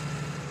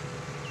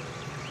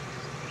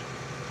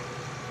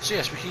 So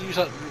yes, we can use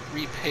that to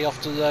repay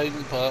off the loan,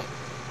 but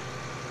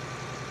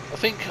I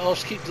think I'll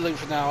just keep the loan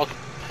for now. I'll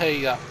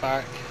pay that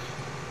back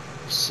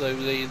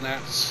slowly and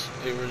that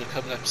over the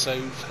coming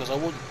episodes, because I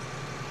want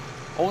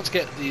to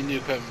get the new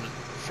equipment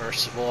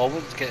first of all. I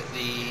want to get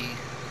the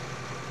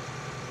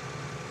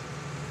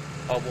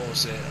what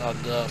was it? And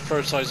the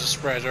fertilizer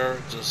spreader,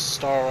 the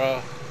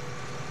Stara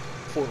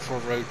 44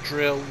 road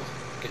drill.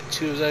 Get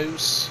 2 of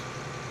those.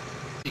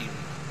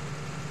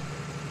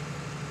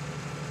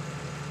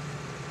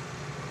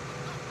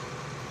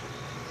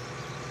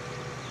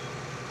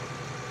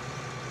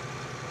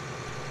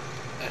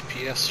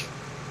 FPS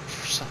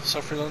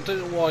South London. I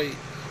don't know why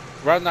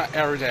around that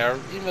area there,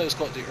 even though it's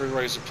got the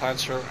eraser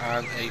planter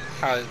and a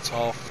pallet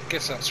of, I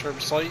guess that's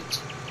herbicide.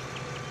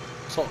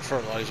 It's not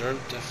fertilizer,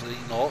 definitely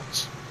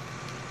not.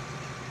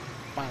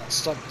 Man, that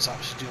stump is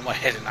actually doing my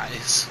head in, that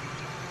is.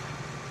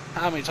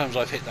 How many times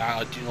I've hit that,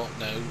 I do not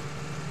know.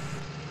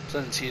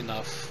 Plenty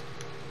enough.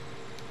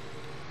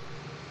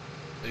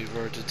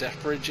 Over the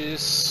death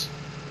bridges.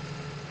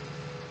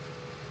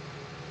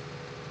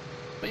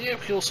 But yeah,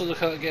 we can also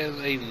look at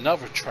getting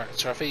another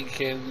tractor. I think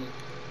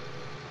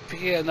if we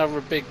get another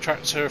big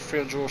tractor,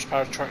 300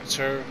 horsepower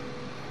tractor,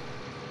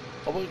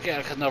 I won't get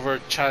like another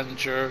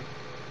Challenger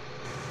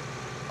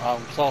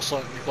class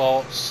like we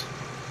got.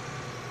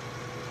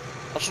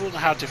 I just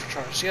wouldn't have different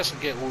tractors. Yes,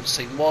 I'll get all the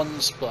same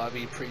ones, but that'd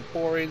be pretty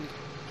boring.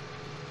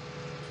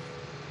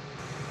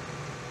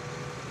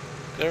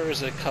 There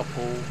is a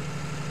couple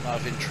that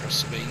have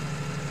interested me.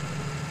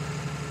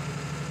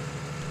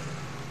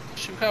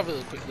 Should we have a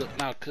little quick look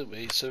now, couldn't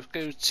we? So if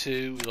we go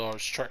to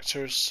large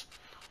tractors,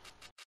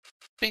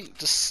 I think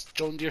the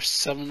John Deere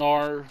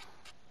 7R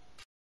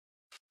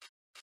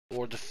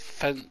or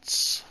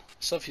Defense,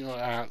 something like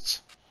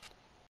that.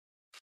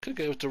 Could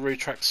go with the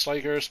Roadtrack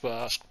Sligers, but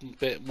that's a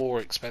bit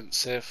more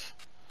expensive.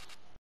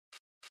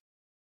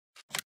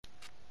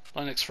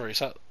 9X30, has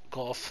that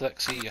got a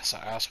flexi? Yes,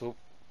 that has. Well,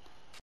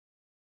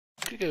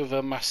 could go with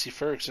a Massey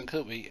Ferguson,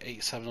 couldn't we?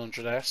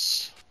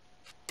 8700S.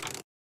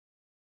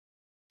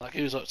 That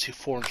goes up to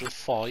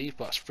 405,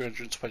 but that's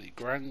 320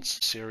 grand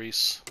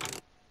series.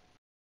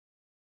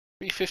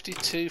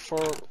 352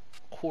 for a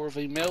quarter of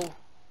a mil.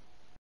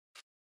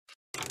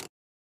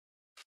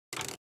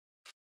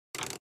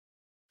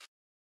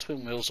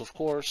 Twin wheels, of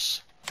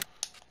course.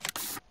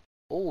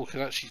 Oh,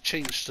 can actually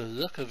change the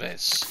look of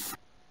this.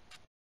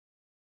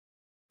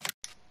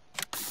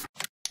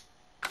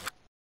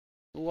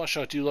 Oh,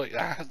 actually, I do like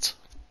that.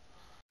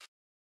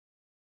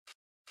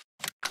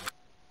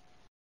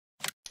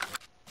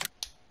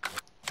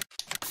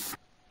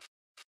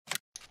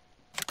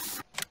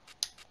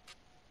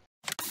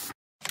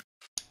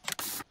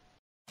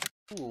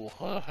 Oh,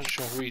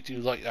 actually, I really do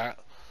like that.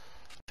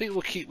 I think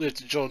we'll keep with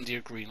the John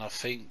Deere green, I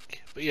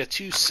think. But yeah,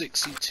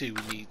 262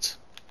 we need.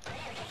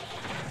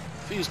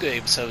 If he was going to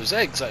able to sell his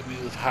eggs, like we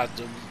would have had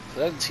them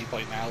plenty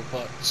by now,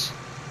 but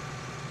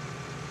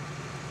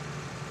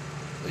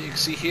you can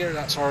see here,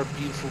 that's our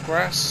beautiful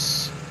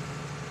grass.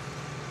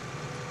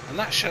 And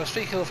actually, I was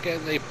thinking of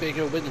getting a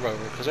bigger windrower,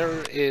 because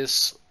there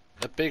is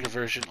a bigger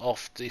version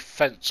of the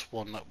fence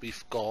one that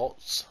we've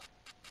got.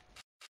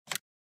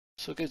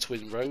 So go to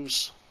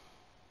windrows.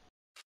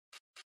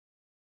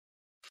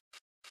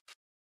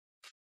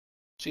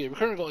 So yeah, we've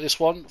currently got this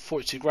one,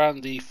 42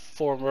 grand, the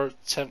former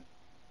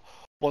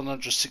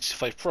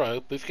 165 Pro,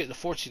 but if you get the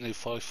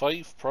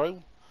 14055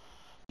 Pro,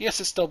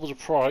 yes, it's double the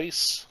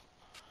price,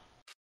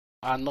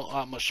 and not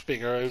that much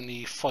bigger,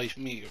 only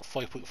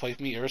 5.5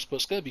 meters, but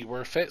it's going to be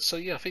worth it. So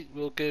yeah, I think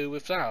we'll go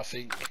with that. I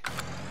think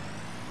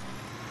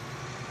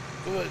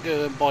we won't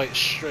go and buy it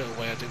straight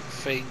away. I don't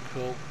think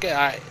we'll get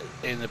that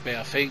in a bit.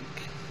 I think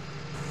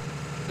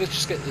let's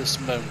just get this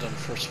mown done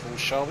first of all,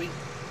 shall we?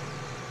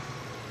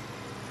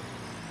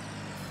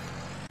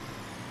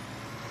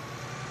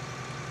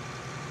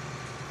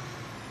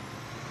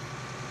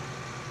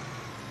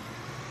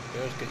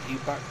 Let's get you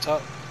backed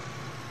up.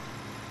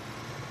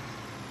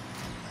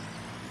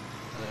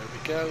 There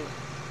we go.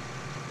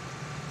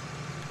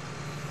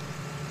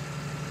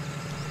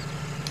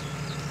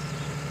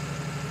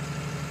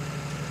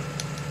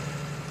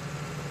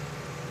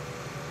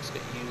 Let's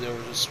get you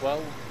there as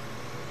well.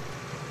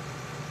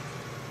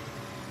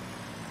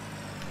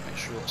 Make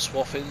sure you're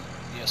swathing.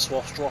 Yeah,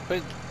 swath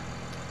dropping.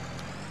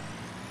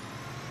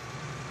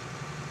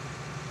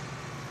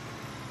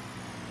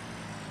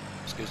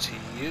 Let's go to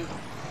you.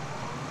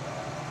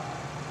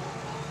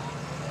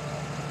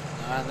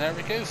 And there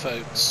we go,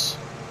 folks.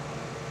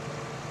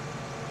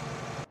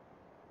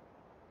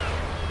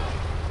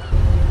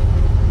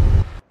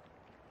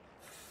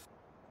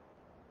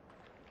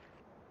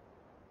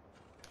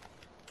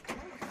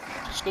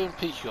 Let's go and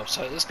pick you up.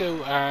 So let's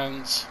go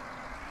and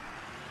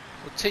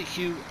we'll take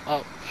you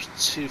up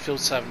to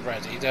field 7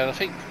 ready. Then I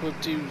think we'll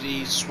do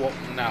the swap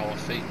now, I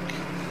think.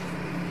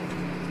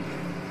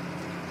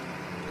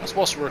 As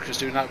most workers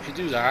do now, we can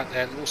do that,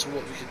 and also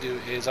what we can do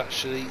is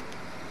actually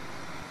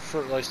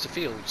fertilise the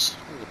fields.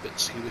 A little bit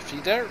skew with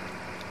you there.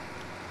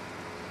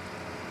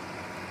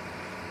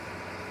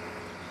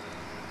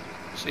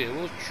 So yeah,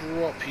 we'll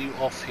drop you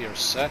off here a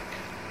sec.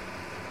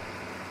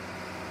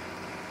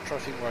 Try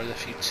to think where I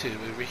left you to.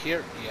 Over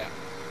here? Yeah.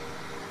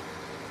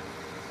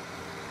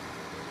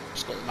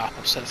 Just got the map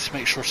up set to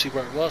make sure see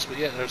where it was, but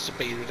yeah, there's the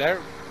baler there.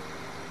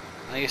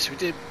 And yes, we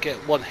did get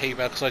one hay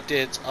bale because I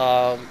did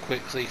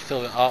quickly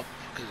fill it up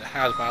because it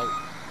had about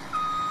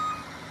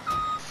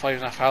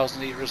 5,500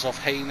 litres of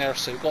hay in there,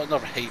 so we've got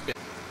another hay bit.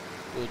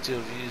 We'll deal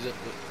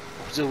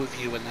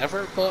with you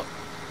whenever, but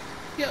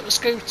yeah, let's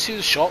go to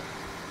the shop.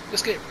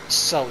 Let's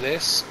sell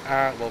this,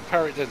 well,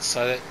 power it, then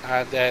sell it,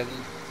 and then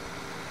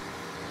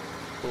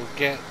we'll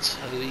get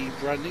the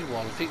brand new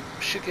one. I think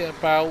we should get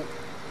about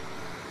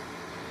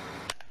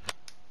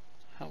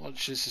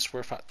much is this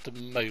worth at the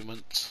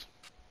moment.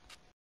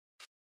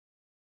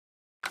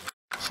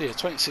 So yeah,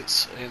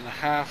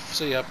 26.5.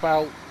 So yeah,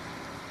 about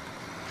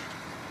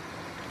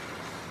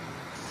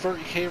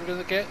 30k we're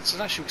gonna get.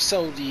 So actually we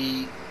sell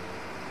the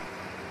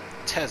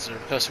Tesla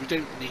because we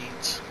don't need.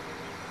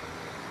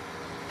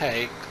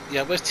 Hey,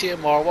 yeah, with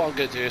TMR, what I'm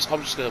gonna do is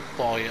I'm just gonna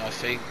buy it. I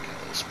think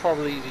it's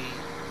probably the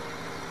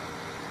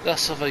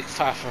less of a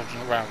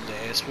faffing around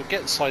this. We'll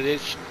get the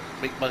silage,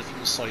 make money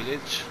from the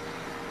silage.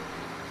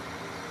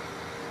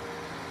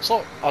 It's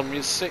not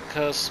unrealistic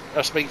because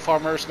us main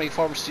farmers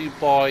do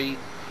buy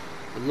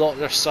a lot of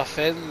their stuff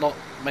in. Not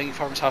many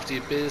farmers have the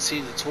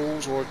ability, the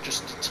tools, or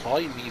just the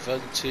time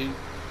even to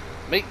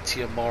make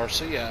TMR.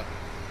 So yeah,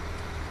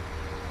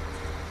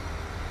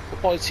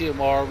 we'll buy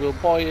TMR. We'll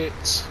buy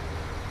it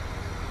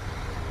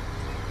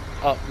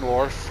up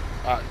north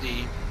at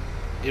the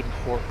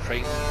import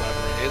crane,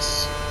 whatever it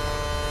is.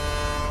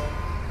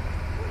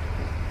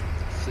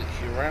 Flick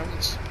you around.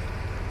 Let's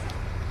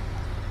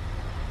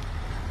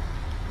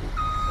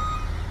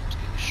get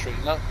you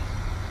straightened up.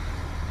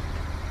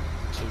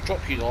 So we'll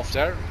drop you off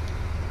there.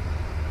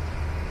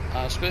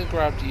 I was going to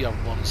grab the other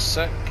one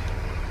sec.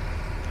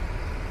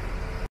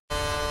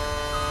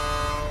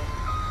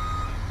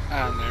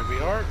 And there we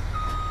are.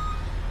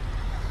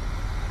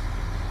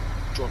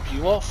 Drop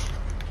you off.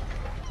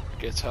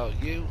 Get out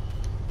you.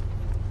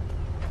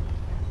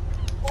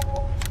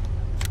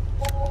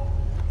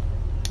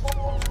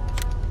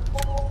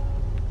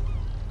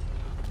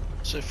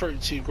 So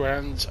 32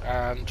 grand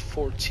and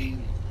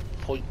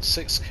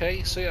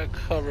 14.6k. So yeah, it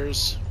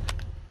covers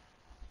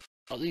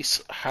at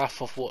least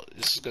half of what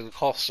this is going to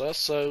cost us.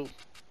 So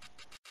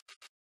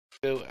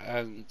go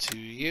and to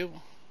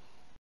you.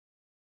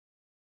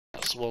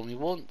 That's the one we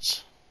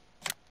want.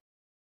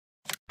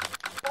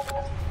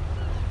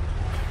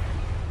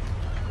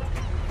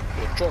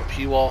 We'll drop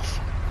you off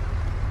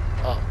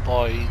up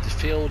by the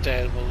field,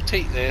 then we'll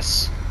take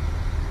this,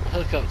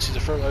 we'll hook up to the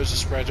fertilizer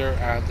spreader,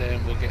 and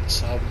then we'll get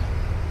some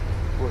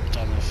work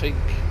done, I think.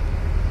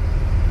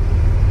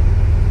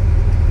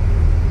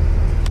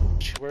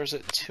 Where is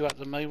it? 2 at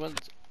the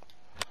moment?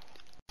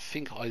 I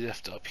think I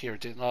left it up here,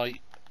 didn't I?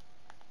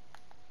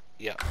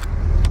 Yeah.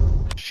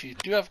 Actually,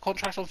 do you have a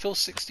contract on field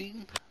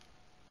 16?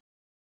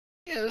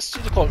 Yeah, let's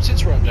do the contract.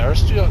 Since we're up there,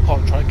 let's do that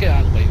contract, get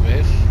out of the way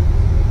with.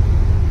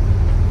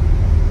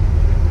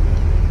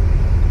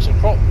 So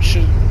crop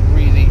shouldn't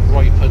really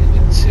ripen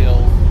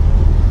until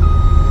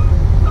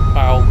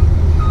about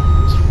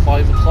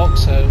 5 o'clock,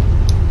 so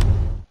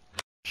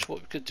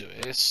what we could do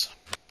is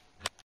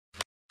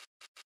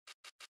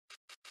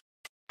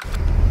put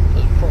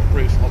the crop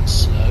roof on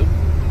snow.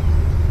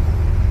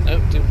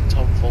 Nope, didn't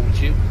unfold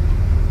you.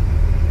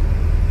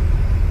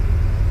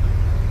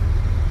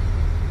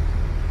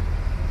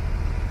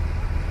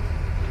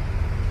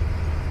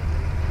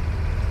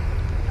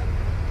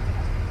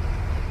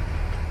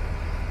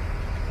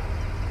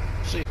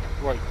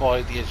 Right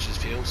by the edge of the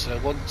field, so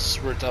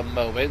once we're done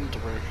mowing the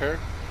worker,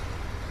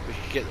 we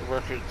can get the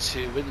worker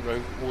to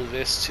windrow all of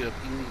this to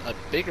a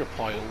bigger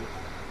pile.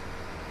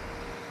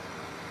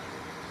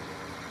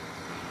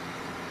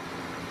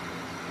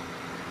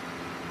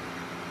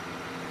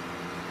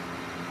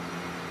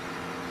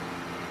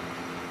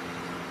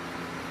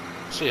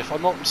 So if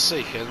I'm not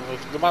mistaken,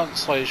 with the amount of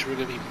silage we're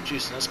going to be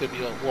producing, that's going to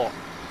be like what?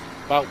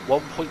 About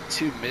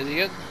 1.2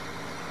 million?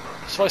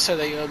 So I said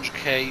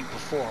 800k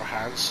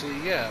beforehand, so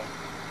yeah.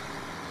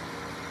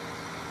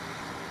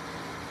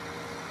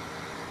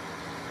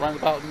 Around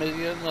about 1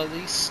 million at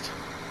least.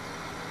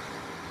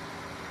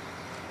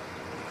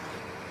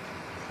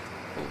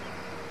 Oh,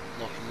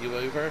 knocking you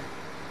over.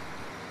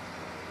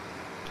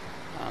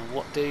 And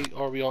what day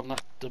are we on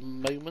at the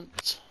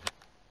moment?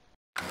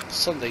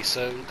 Sunday,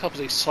 so in a couple of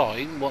days'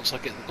 time, once I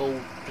get the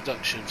gold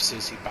production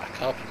facility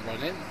back up and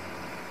running,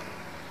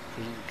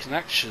 we can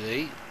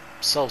actually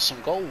sell some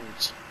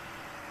gold.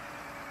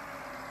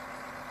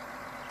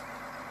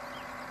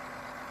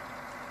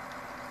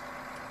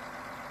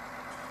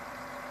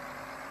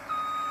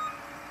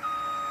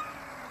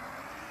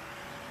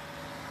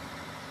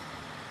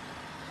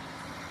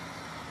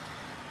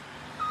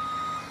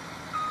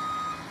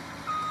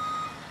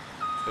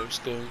 Let's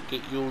go and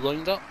get you all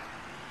lined up.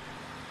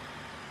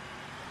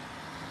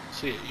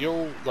 So yeah, you're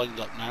all lined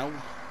up now,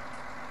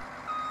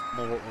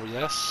 more or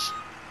less.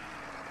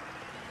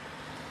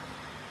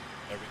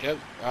 There we go,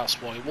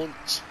 that's what I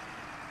want.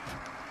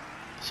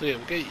 So yeah,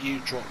 we'll get you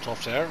dropped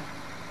off there.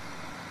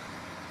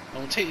 And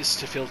we'll take this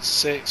to field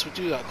 6, we'll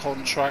do that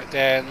contract,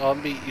 then I'll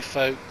meet you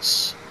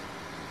folks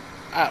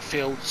at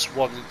fields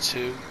 1 and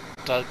 2,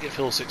 get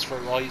field 6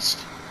 fertilised.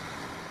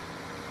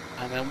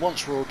 And then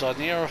once we're all done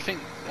here, I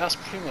think that's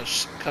pretty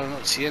much coming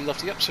up to the end of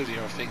the episode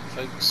here, I think,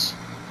 folks.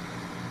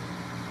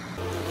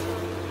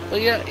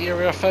 But yeah, here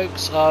we are,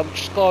 folks.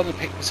 Just go on and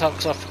pick this up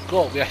because I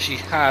forgot we actually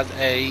had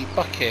a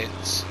bucket.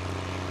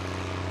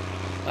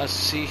 As you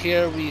see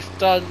here, we've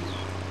done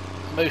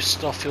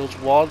most of field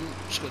 1.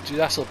 Just got to do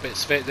that little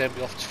bits of it, then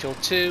we're off to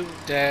field 2,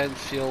 then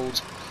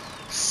field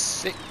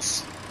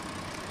 6.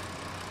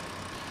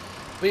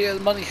 But yeah,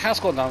 the money has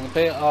gone down a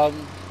bit.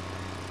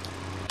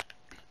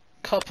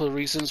 couple of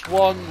reasons.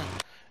 One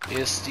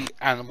is the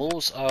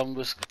animals.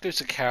 Let's go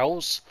to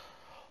cows.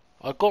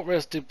 I got rid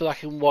of the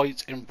black and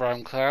white and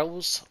brown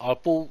cows. I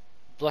bought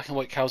black and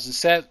white cows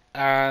instead,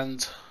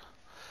 and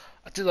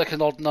I did like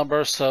an odd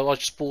number, so I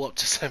just bought up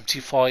to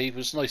 75. It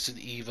was nice and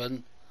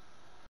even.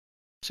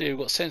 So we've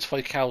got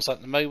 75 cows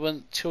at the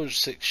moment,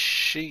 206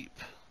 sheep,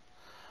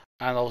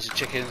 and obviously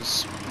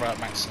chickens are at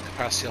maximum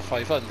capacity of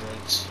 500.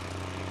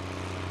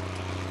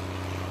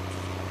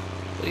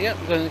 But yeah,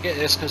 we're going to get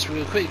this because we're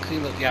going to quickly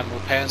clean up the animal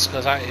pens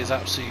because that is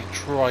absolutely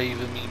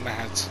driving me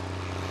mad.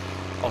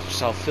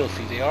 Obviously how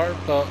filthy they are,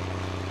 but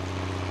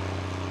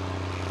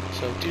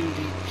so do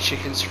the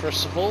chickens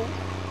first of all.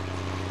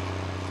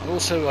 And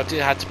also I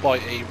did have to buy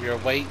a rear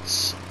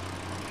weights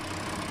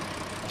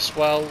as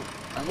well.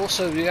 And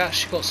also we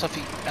actually got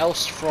something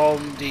else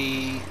from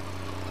the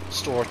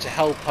store to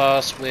help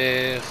us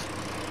with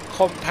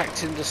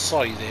compacting the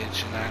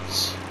silage and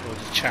that, or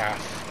the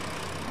chaff.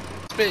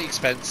 It's a bit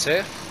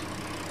expensive.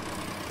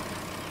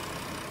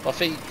 But I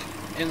think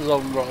in the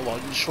long run, well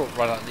in the short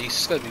run at least,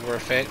 it's going to be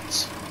worth it.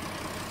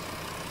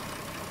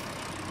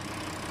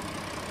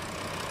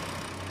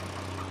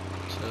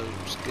 So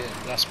just get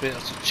the last bit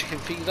of the chicken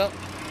feed up.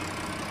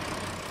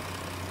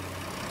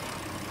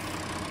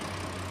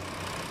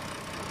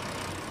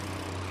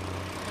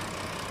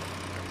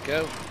 There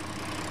we go.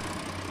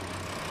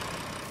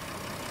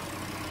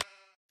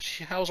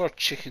 How's our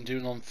chicken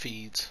doing on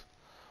feed?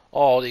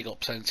 Oh, they got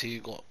plenty.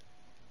 They got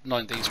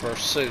 9 days worth.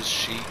 So's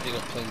sheep. They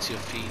got plenty of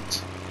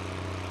feed.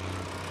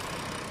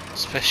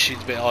 Especially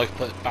the bit I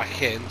put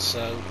back in.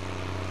 So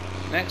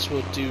next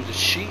we'll do the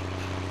sheep.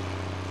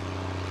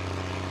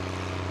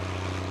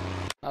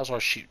 How's our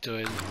sheep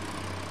doing?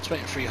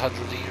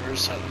 2300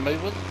 litres at the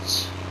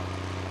moment.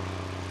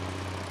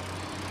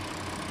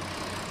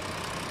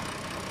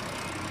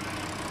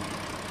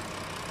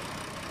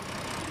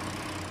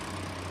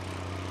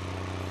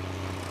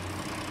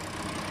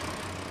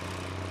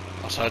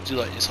 So I do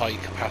like this high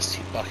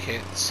capacity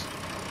buckets.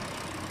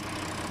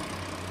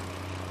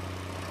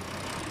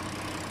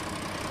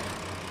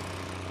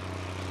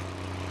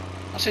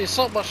 I say it's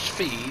not much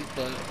feed,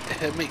 but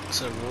it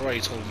makes a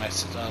right old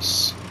mess, it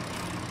does.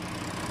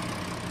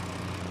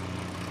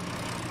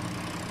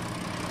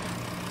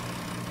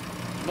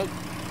 Nope.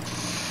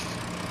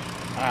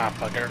 Ah,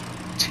 bugger.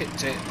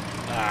 Tipped it.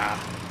 Ah.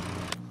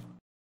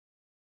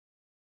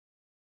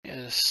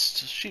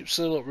 Yes, the sheep's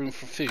still got room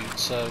for food,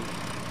 so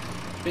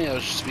I think it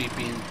was just me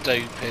being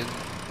doping.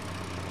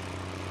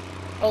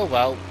 Oh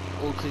well,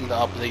 we'll clean that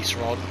up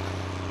later on.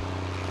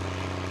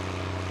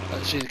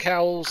 Actually, the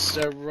cows,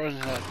 they're running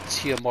at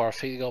TMR. I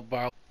think they got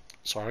about,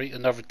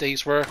 another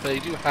day's worth. They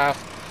do have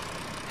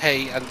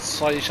hay and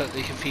silage that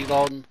they can feed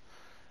on.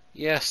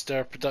 Yes,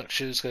 their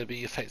production is going to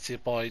be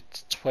affected by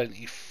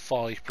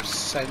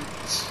 25%.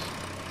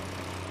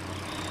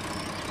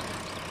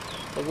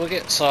 But we'll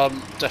get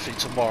some definitely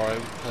tomorrow,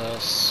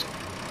 because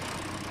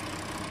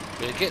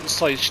we'll get the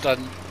silage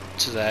done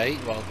today.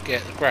 Well,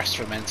 get the grass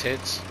fermented.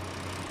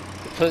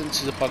 We'll put it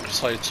into the bunker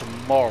side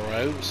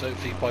tomorrow, so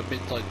hopefully by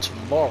midnight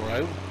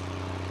tomorrow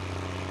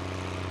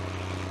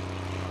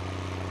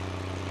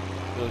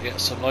we'll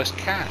get some nice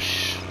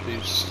cash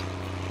boost.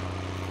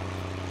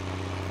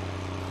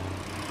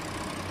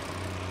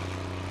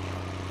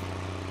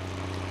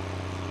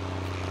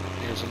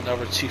 Here's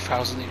another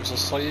 2,000 litres of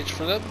silage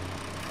for them.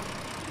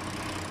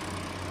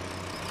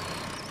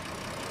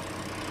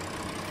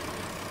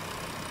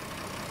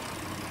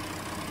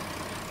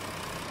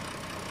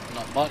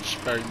 Not much,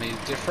 very made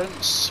a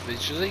difference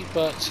visually,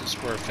 but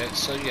it's worth it,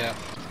 so yeah.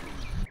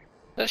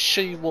 Let's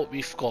show you what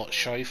we've got,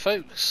 shall we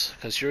folks?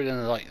 Because you're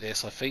going to like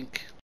this, I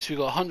think. So we've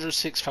got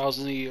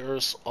 106,000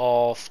 litres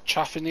of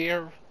chaff in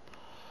here.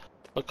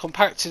 But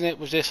compacting it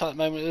with this at the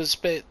moment is a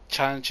bit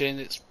challenging.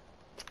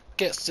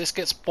 This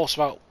gets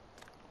bottomed out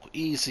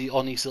easy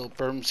on these little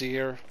berms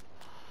here.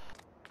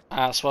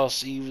 As well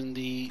as even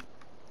the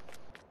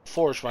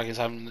forage wagon's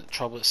having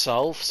trouble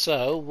itself.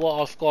 So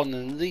what I've gone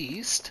and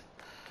leased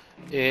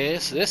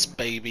is this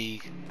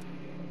baby,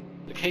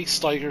 the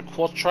K-Steiger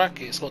quad track.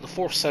 It's got the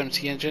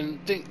 470 engine,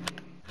 didn't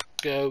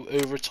go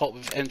over top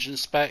with engine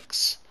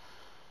specs,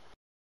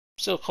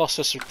 still cost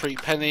us a pretty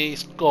penny.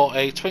 It's got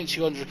a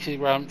 2200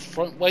 kilogram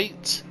front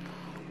weight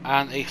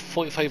and a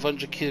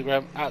 4500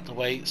 kilogram at the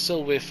weight,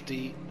 still with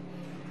the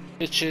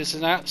hitches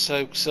and that,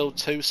 so still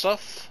tow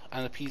stuff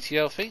and a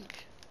PTO I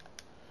think.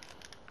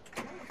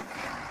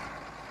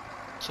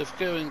 So if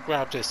we go and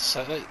grab this,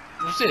 so like,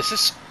 with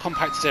this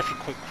compacted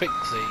everything quite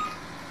quickly.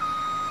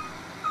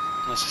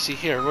 And as you see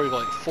here, we've already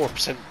got like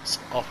 4%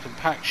 of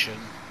compaction.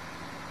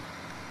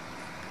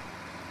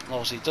 And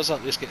obviously it does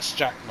like this gets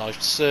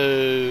jackknifed so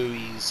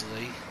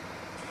easily.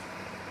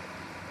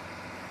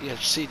 Yeah, you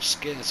see,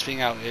 just getting this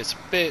thing out here, it's a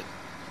bit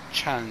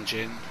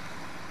challenging.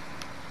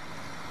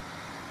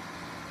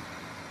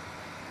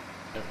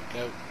 There we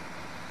go.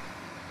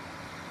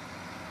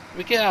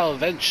 We get out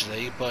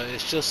eventually, but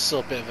it's just still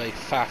a bit of a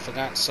faff and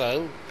that,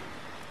 so.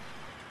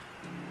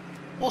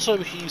 Also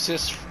we can use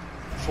this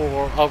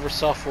for other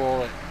stuff,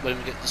 or when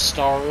we get the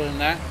star and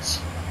that.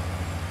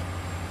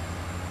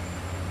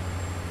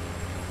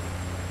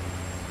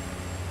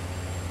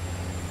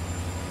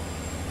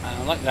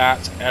 And like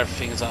that,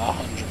 everything is at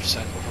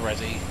 100%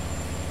 already.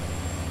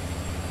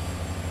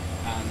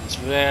 And it's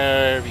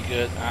very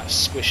good at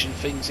squishing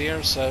things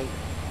here, so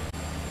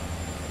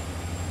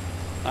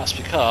that's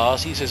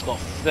because he says got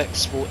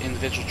flexible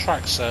individual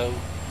tracks, so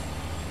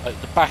like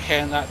the back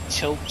end that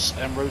tilts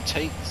and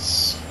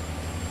rotates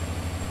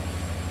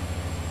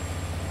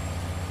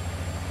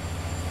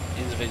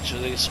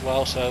individually as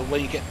well. So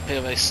when you get a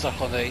bit of stuck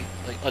on a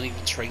like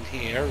uneven terrain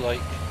here, like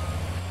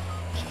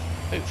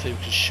hopefully we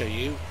can show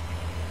you.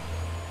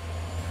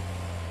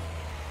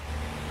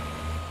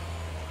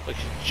 Like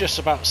you can just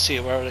about see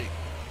where like,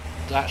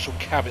 the actual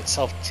cab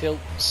itself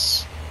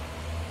tilts,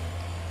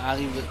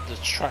 and even the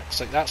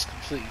tracks like that's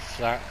completely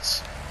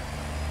flat.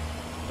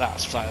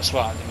 That's flat as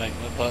well at the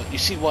moment, but you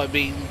see what I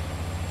mean.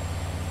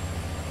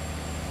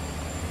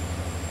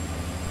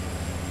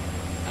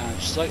 And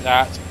just like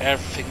that,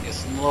 everything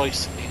is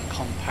nice and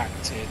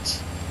compacted.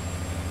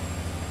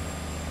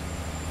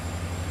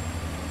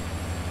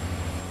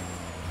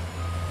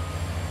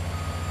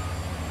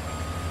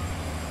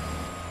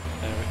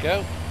 There we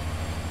go.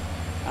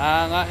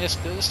 And that is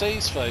good as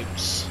these,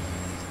 folks.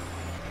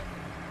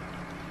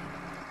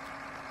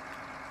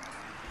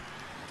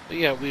 But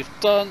yeah, we've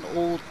done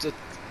all the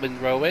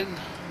windrowing,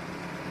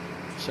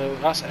 so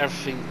that's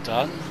everything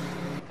done.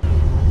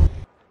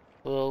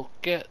 We'll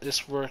get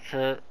this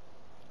worker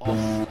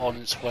off on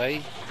its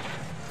way.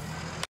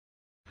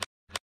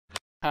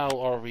 How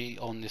are we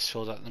on this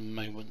field at the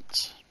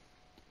moment?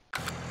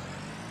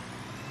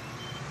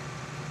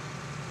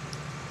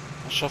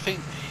 So I think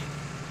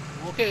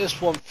we'll get this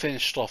one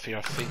finished off here,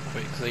 I think,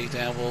 quickly.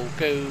 Then we'll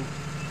go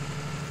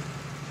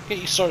get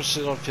you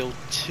started on field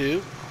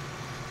 2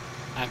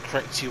 and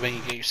correct you when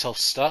you get yourself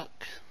stuck.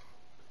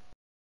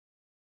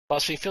 But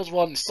actually, field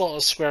 1 it's not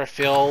a square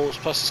field,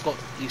 plus it's got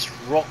these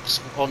rocks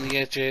on the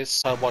edges,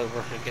 so why the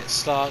worker gets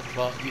stuck.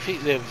 But you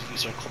think they would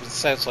use their common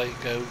sense,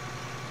 like go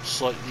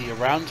slightly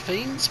around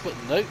things, but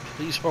nope,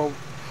 these are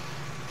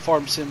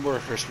farm sim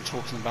workers we're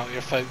talking about here,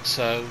 folks,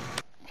 so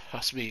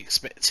has to be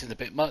expecting a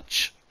bit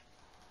much.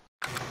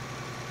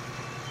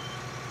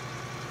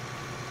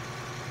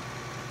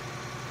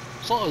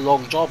 It's not a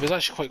long job, it's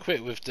actually quite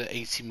quick with the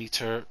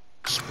 80-meter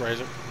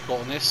spreader we've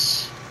got on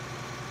this.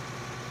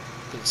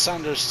 The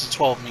Sanders to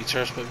 12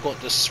 meters, but we've got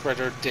the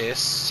spreader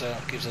disc, so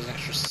that gives us an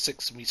extra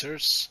 6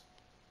 meters.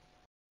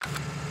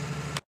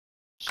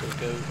 So we'll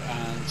go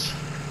and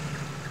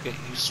get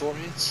you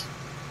sorted.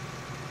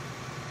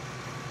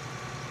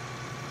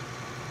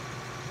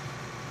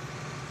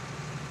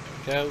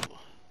 There we go.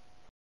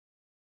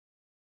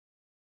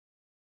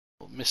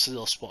 We'll miss a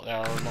little spot there,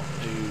 I'm not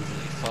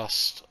overly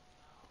fast.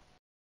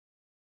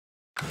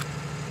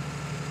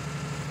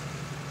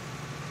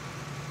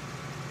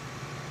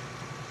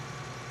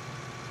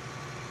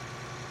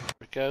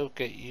 Go,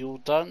 get you all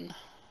done.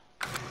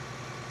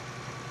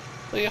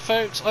 But yeah,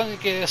 folks, I'm going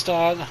to get this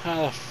done, and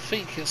I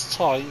think it's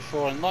time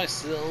for a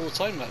nice little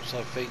time lapse,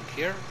 I think,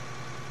 here.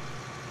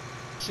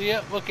 So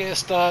yeah, we'll get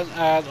this done,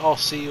 and I'll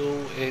see you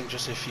all in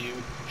just a few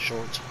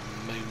short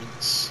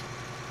moments.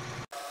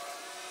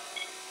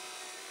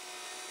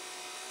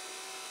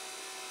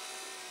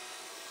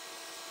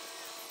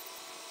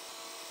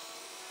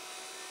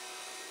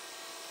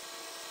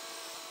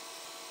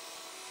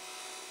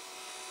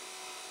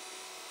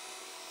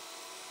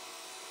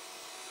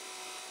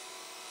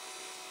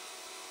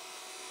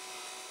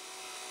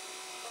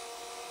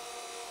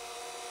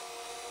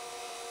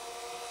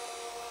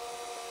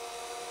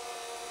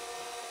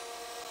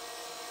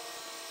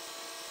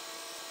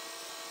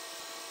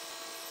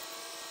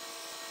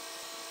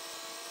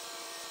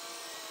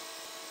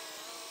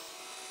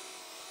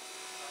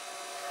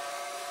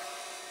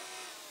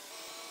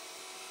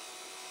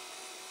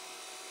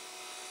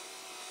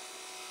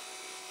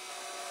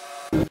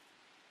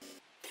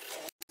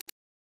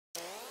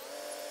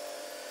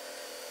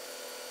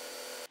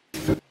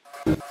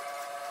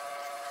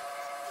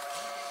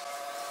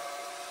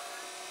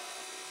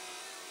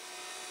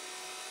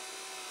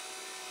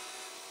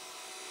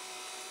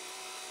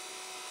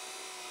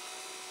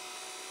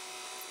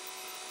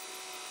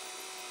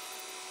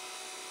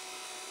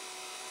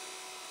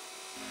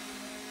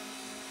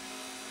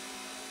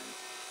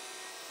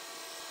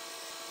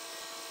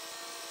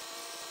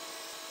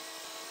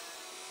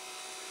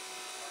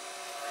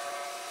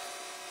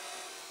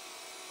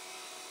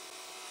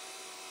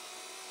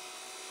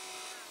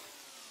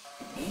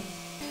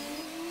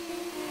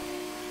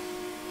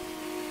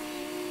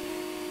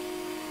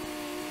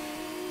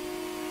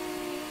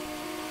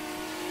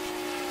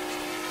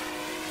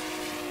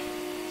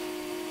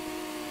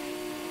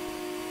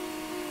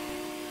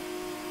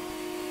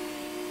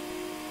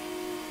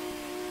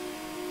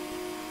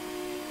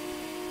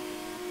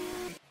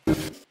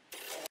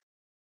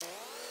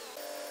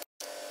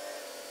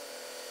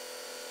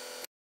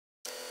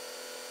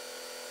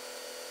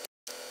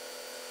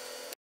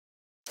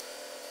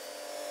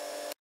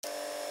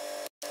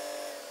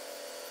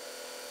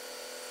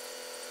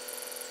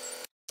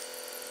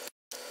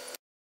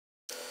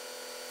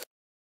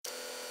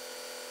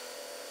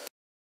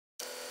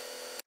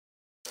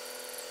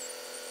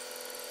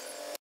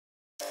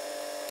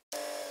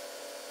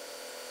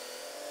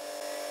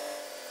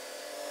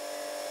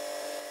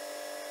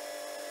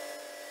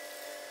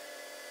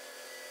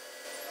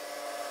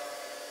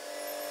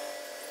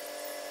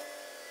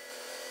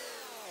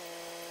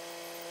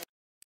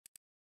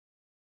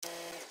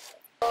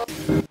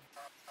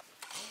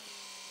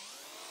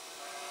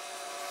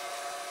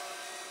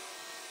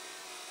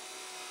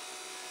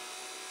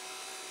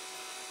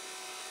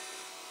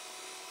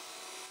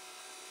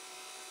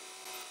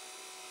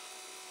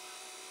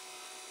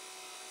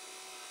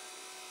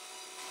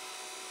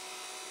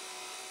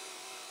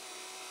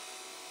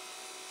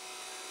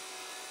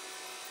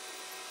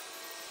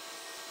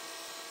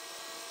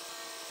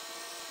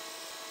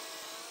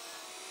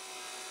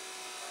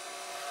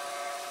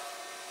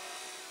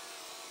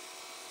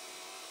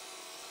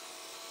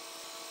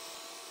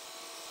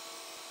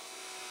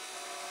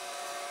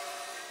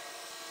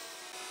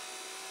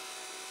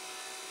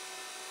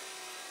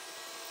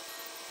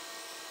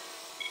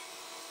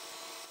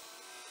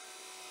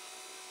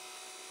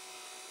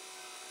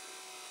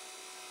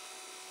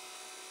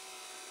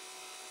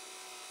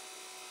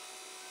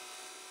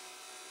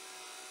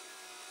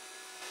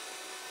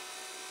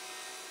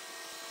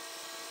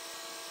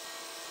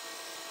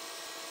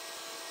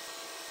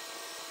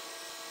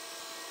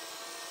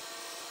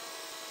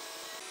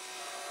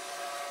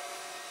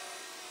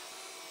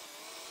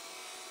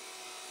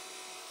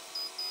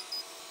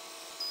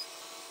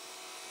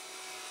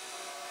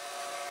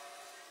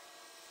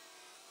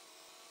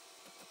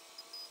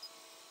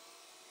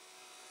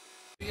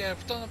 Yeah,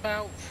 I've done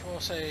about, I'll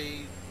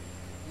say,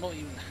 not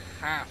even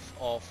half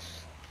of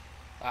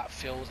that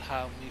field,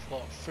 and we've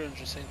got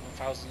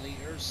 371,000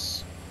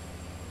 litres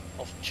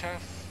of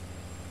chaff.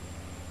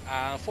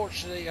 And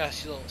unfortunately,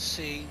 as you'll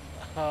see,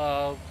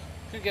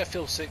 couldn't get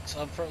field 6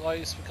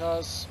 unfertilised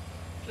because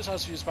just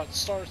as we was about to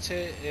start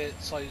it, it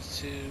decided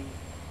to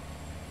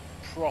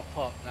prop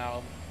up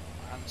now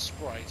and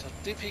sprite. I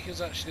didn't think it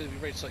was actually going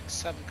to be rated like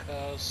 7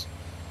 because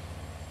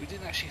we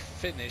didn't actually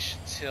finish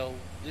until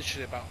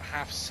literally about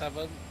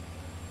 7:30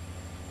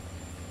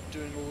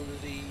 doing all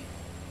of the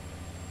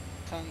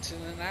planting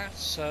and that.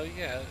 So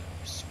yeah,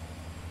 it's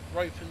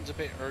ripened a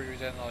bit earlier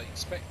than I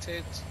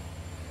expected,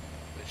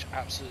 which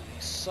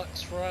absolutely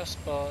sucks for us,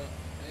 but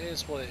it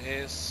is what it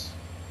is.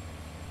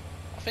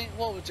 I think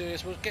what we'll do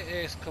is we'll get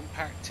this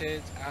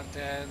compacted and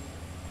then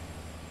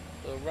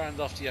we'll round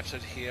off the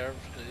episode here.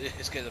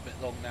 It's getting a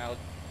bit long now.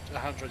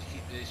 I'm trying to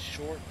keep this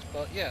short,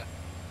 but yeah.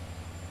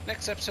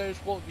 Next episode,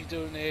 what we'll be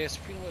doing is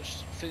pretty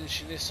much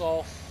finishing this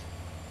off,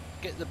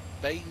 get the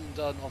baiting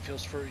done on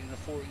fields 13 and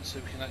 14 so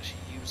we can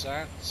actually use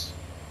that.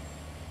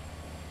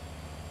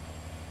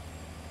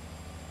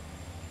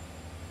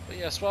 But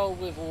yeah, as well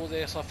with all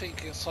this, I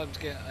think it's time to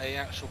get an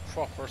actual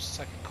proper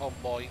second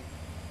combine.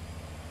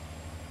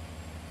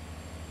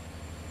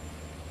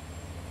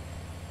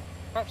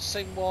 Perhaps the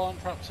same one,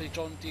 perhaps a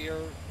John Deere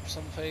or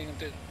something, I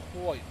don't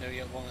quite know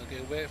yet what I'm going to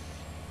go with.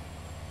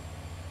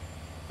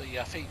 But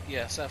yeah, I think,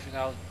 yeah, definitely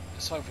now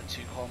it's time for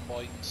 2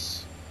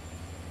 combines.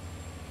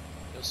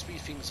 It'll speed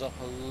things up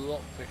a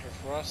lot quicker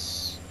for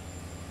us.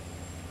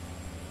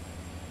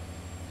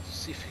 Let's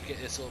see if we can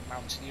get this little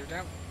mountaineer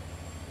down.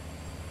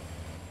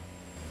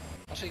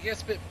 Actually, it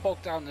gets a bit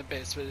bogged down in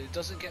bits, but it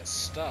doesn't get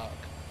stuck.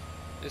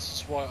 This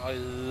is why I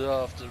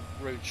love the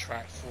road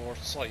track for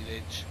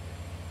silage.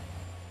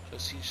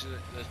 Just usually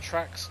the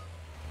tracks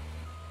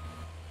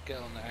get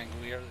on the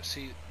angle here. Let's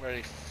see where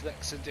they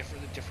flex in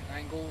different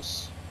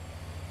angles.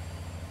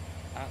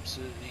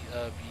 Absolutely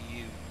a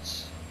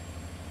beaut.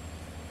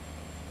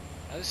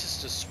 Now this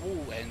is the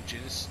small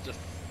engine. This is the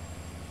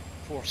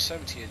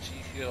 470 engine.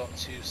 You can go up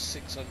to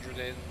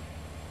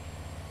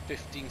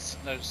 615,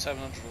 no,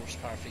 700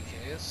 horsepower, I think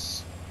it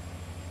is.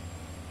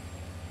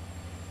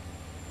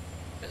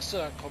 It's still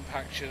that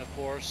compaction, of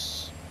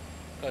course,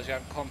 because you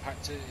haven't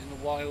compacted it in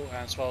a while,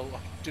 and as well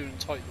doing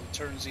tight little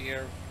turns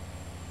here.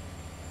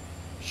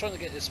 Just trying to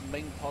get this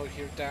main power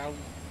here down.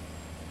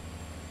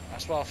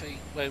 That's why I think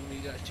when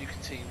we actually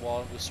continue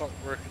on, we'll start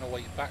working our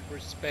way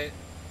backwards a bit,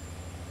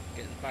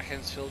 get the back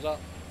ends filled up.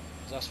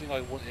 So that's the thing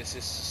I want is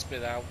this to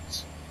spit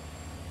out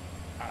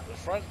at the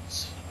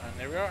front, and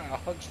there we are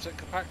at 100%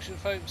 compaction,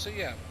 folks. So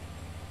yeah,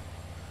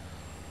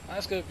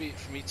 that's going to be it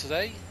for me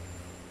today.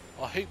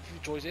 I hope you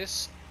enjoyed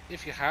this.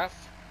 If you have,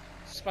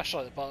 smash the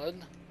like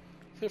button.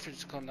 Feel free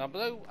to comment down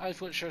below, and if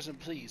you want to share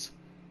something, please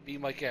be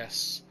my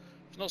guest.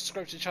 If you're not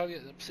subscribed to the channel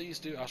yet, then please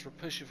do, as we're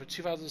pushing for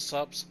 2,000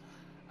 subs,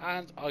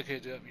 and I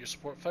could do it with your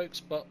support, folks.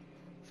 But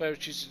whatever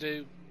you choose to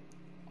do,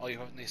 all you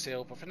have to say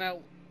over for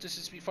now. This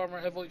is me, Farmer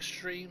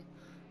EnvoyXtreme,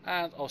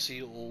 and I'll see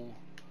you all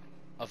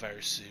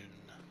very soon.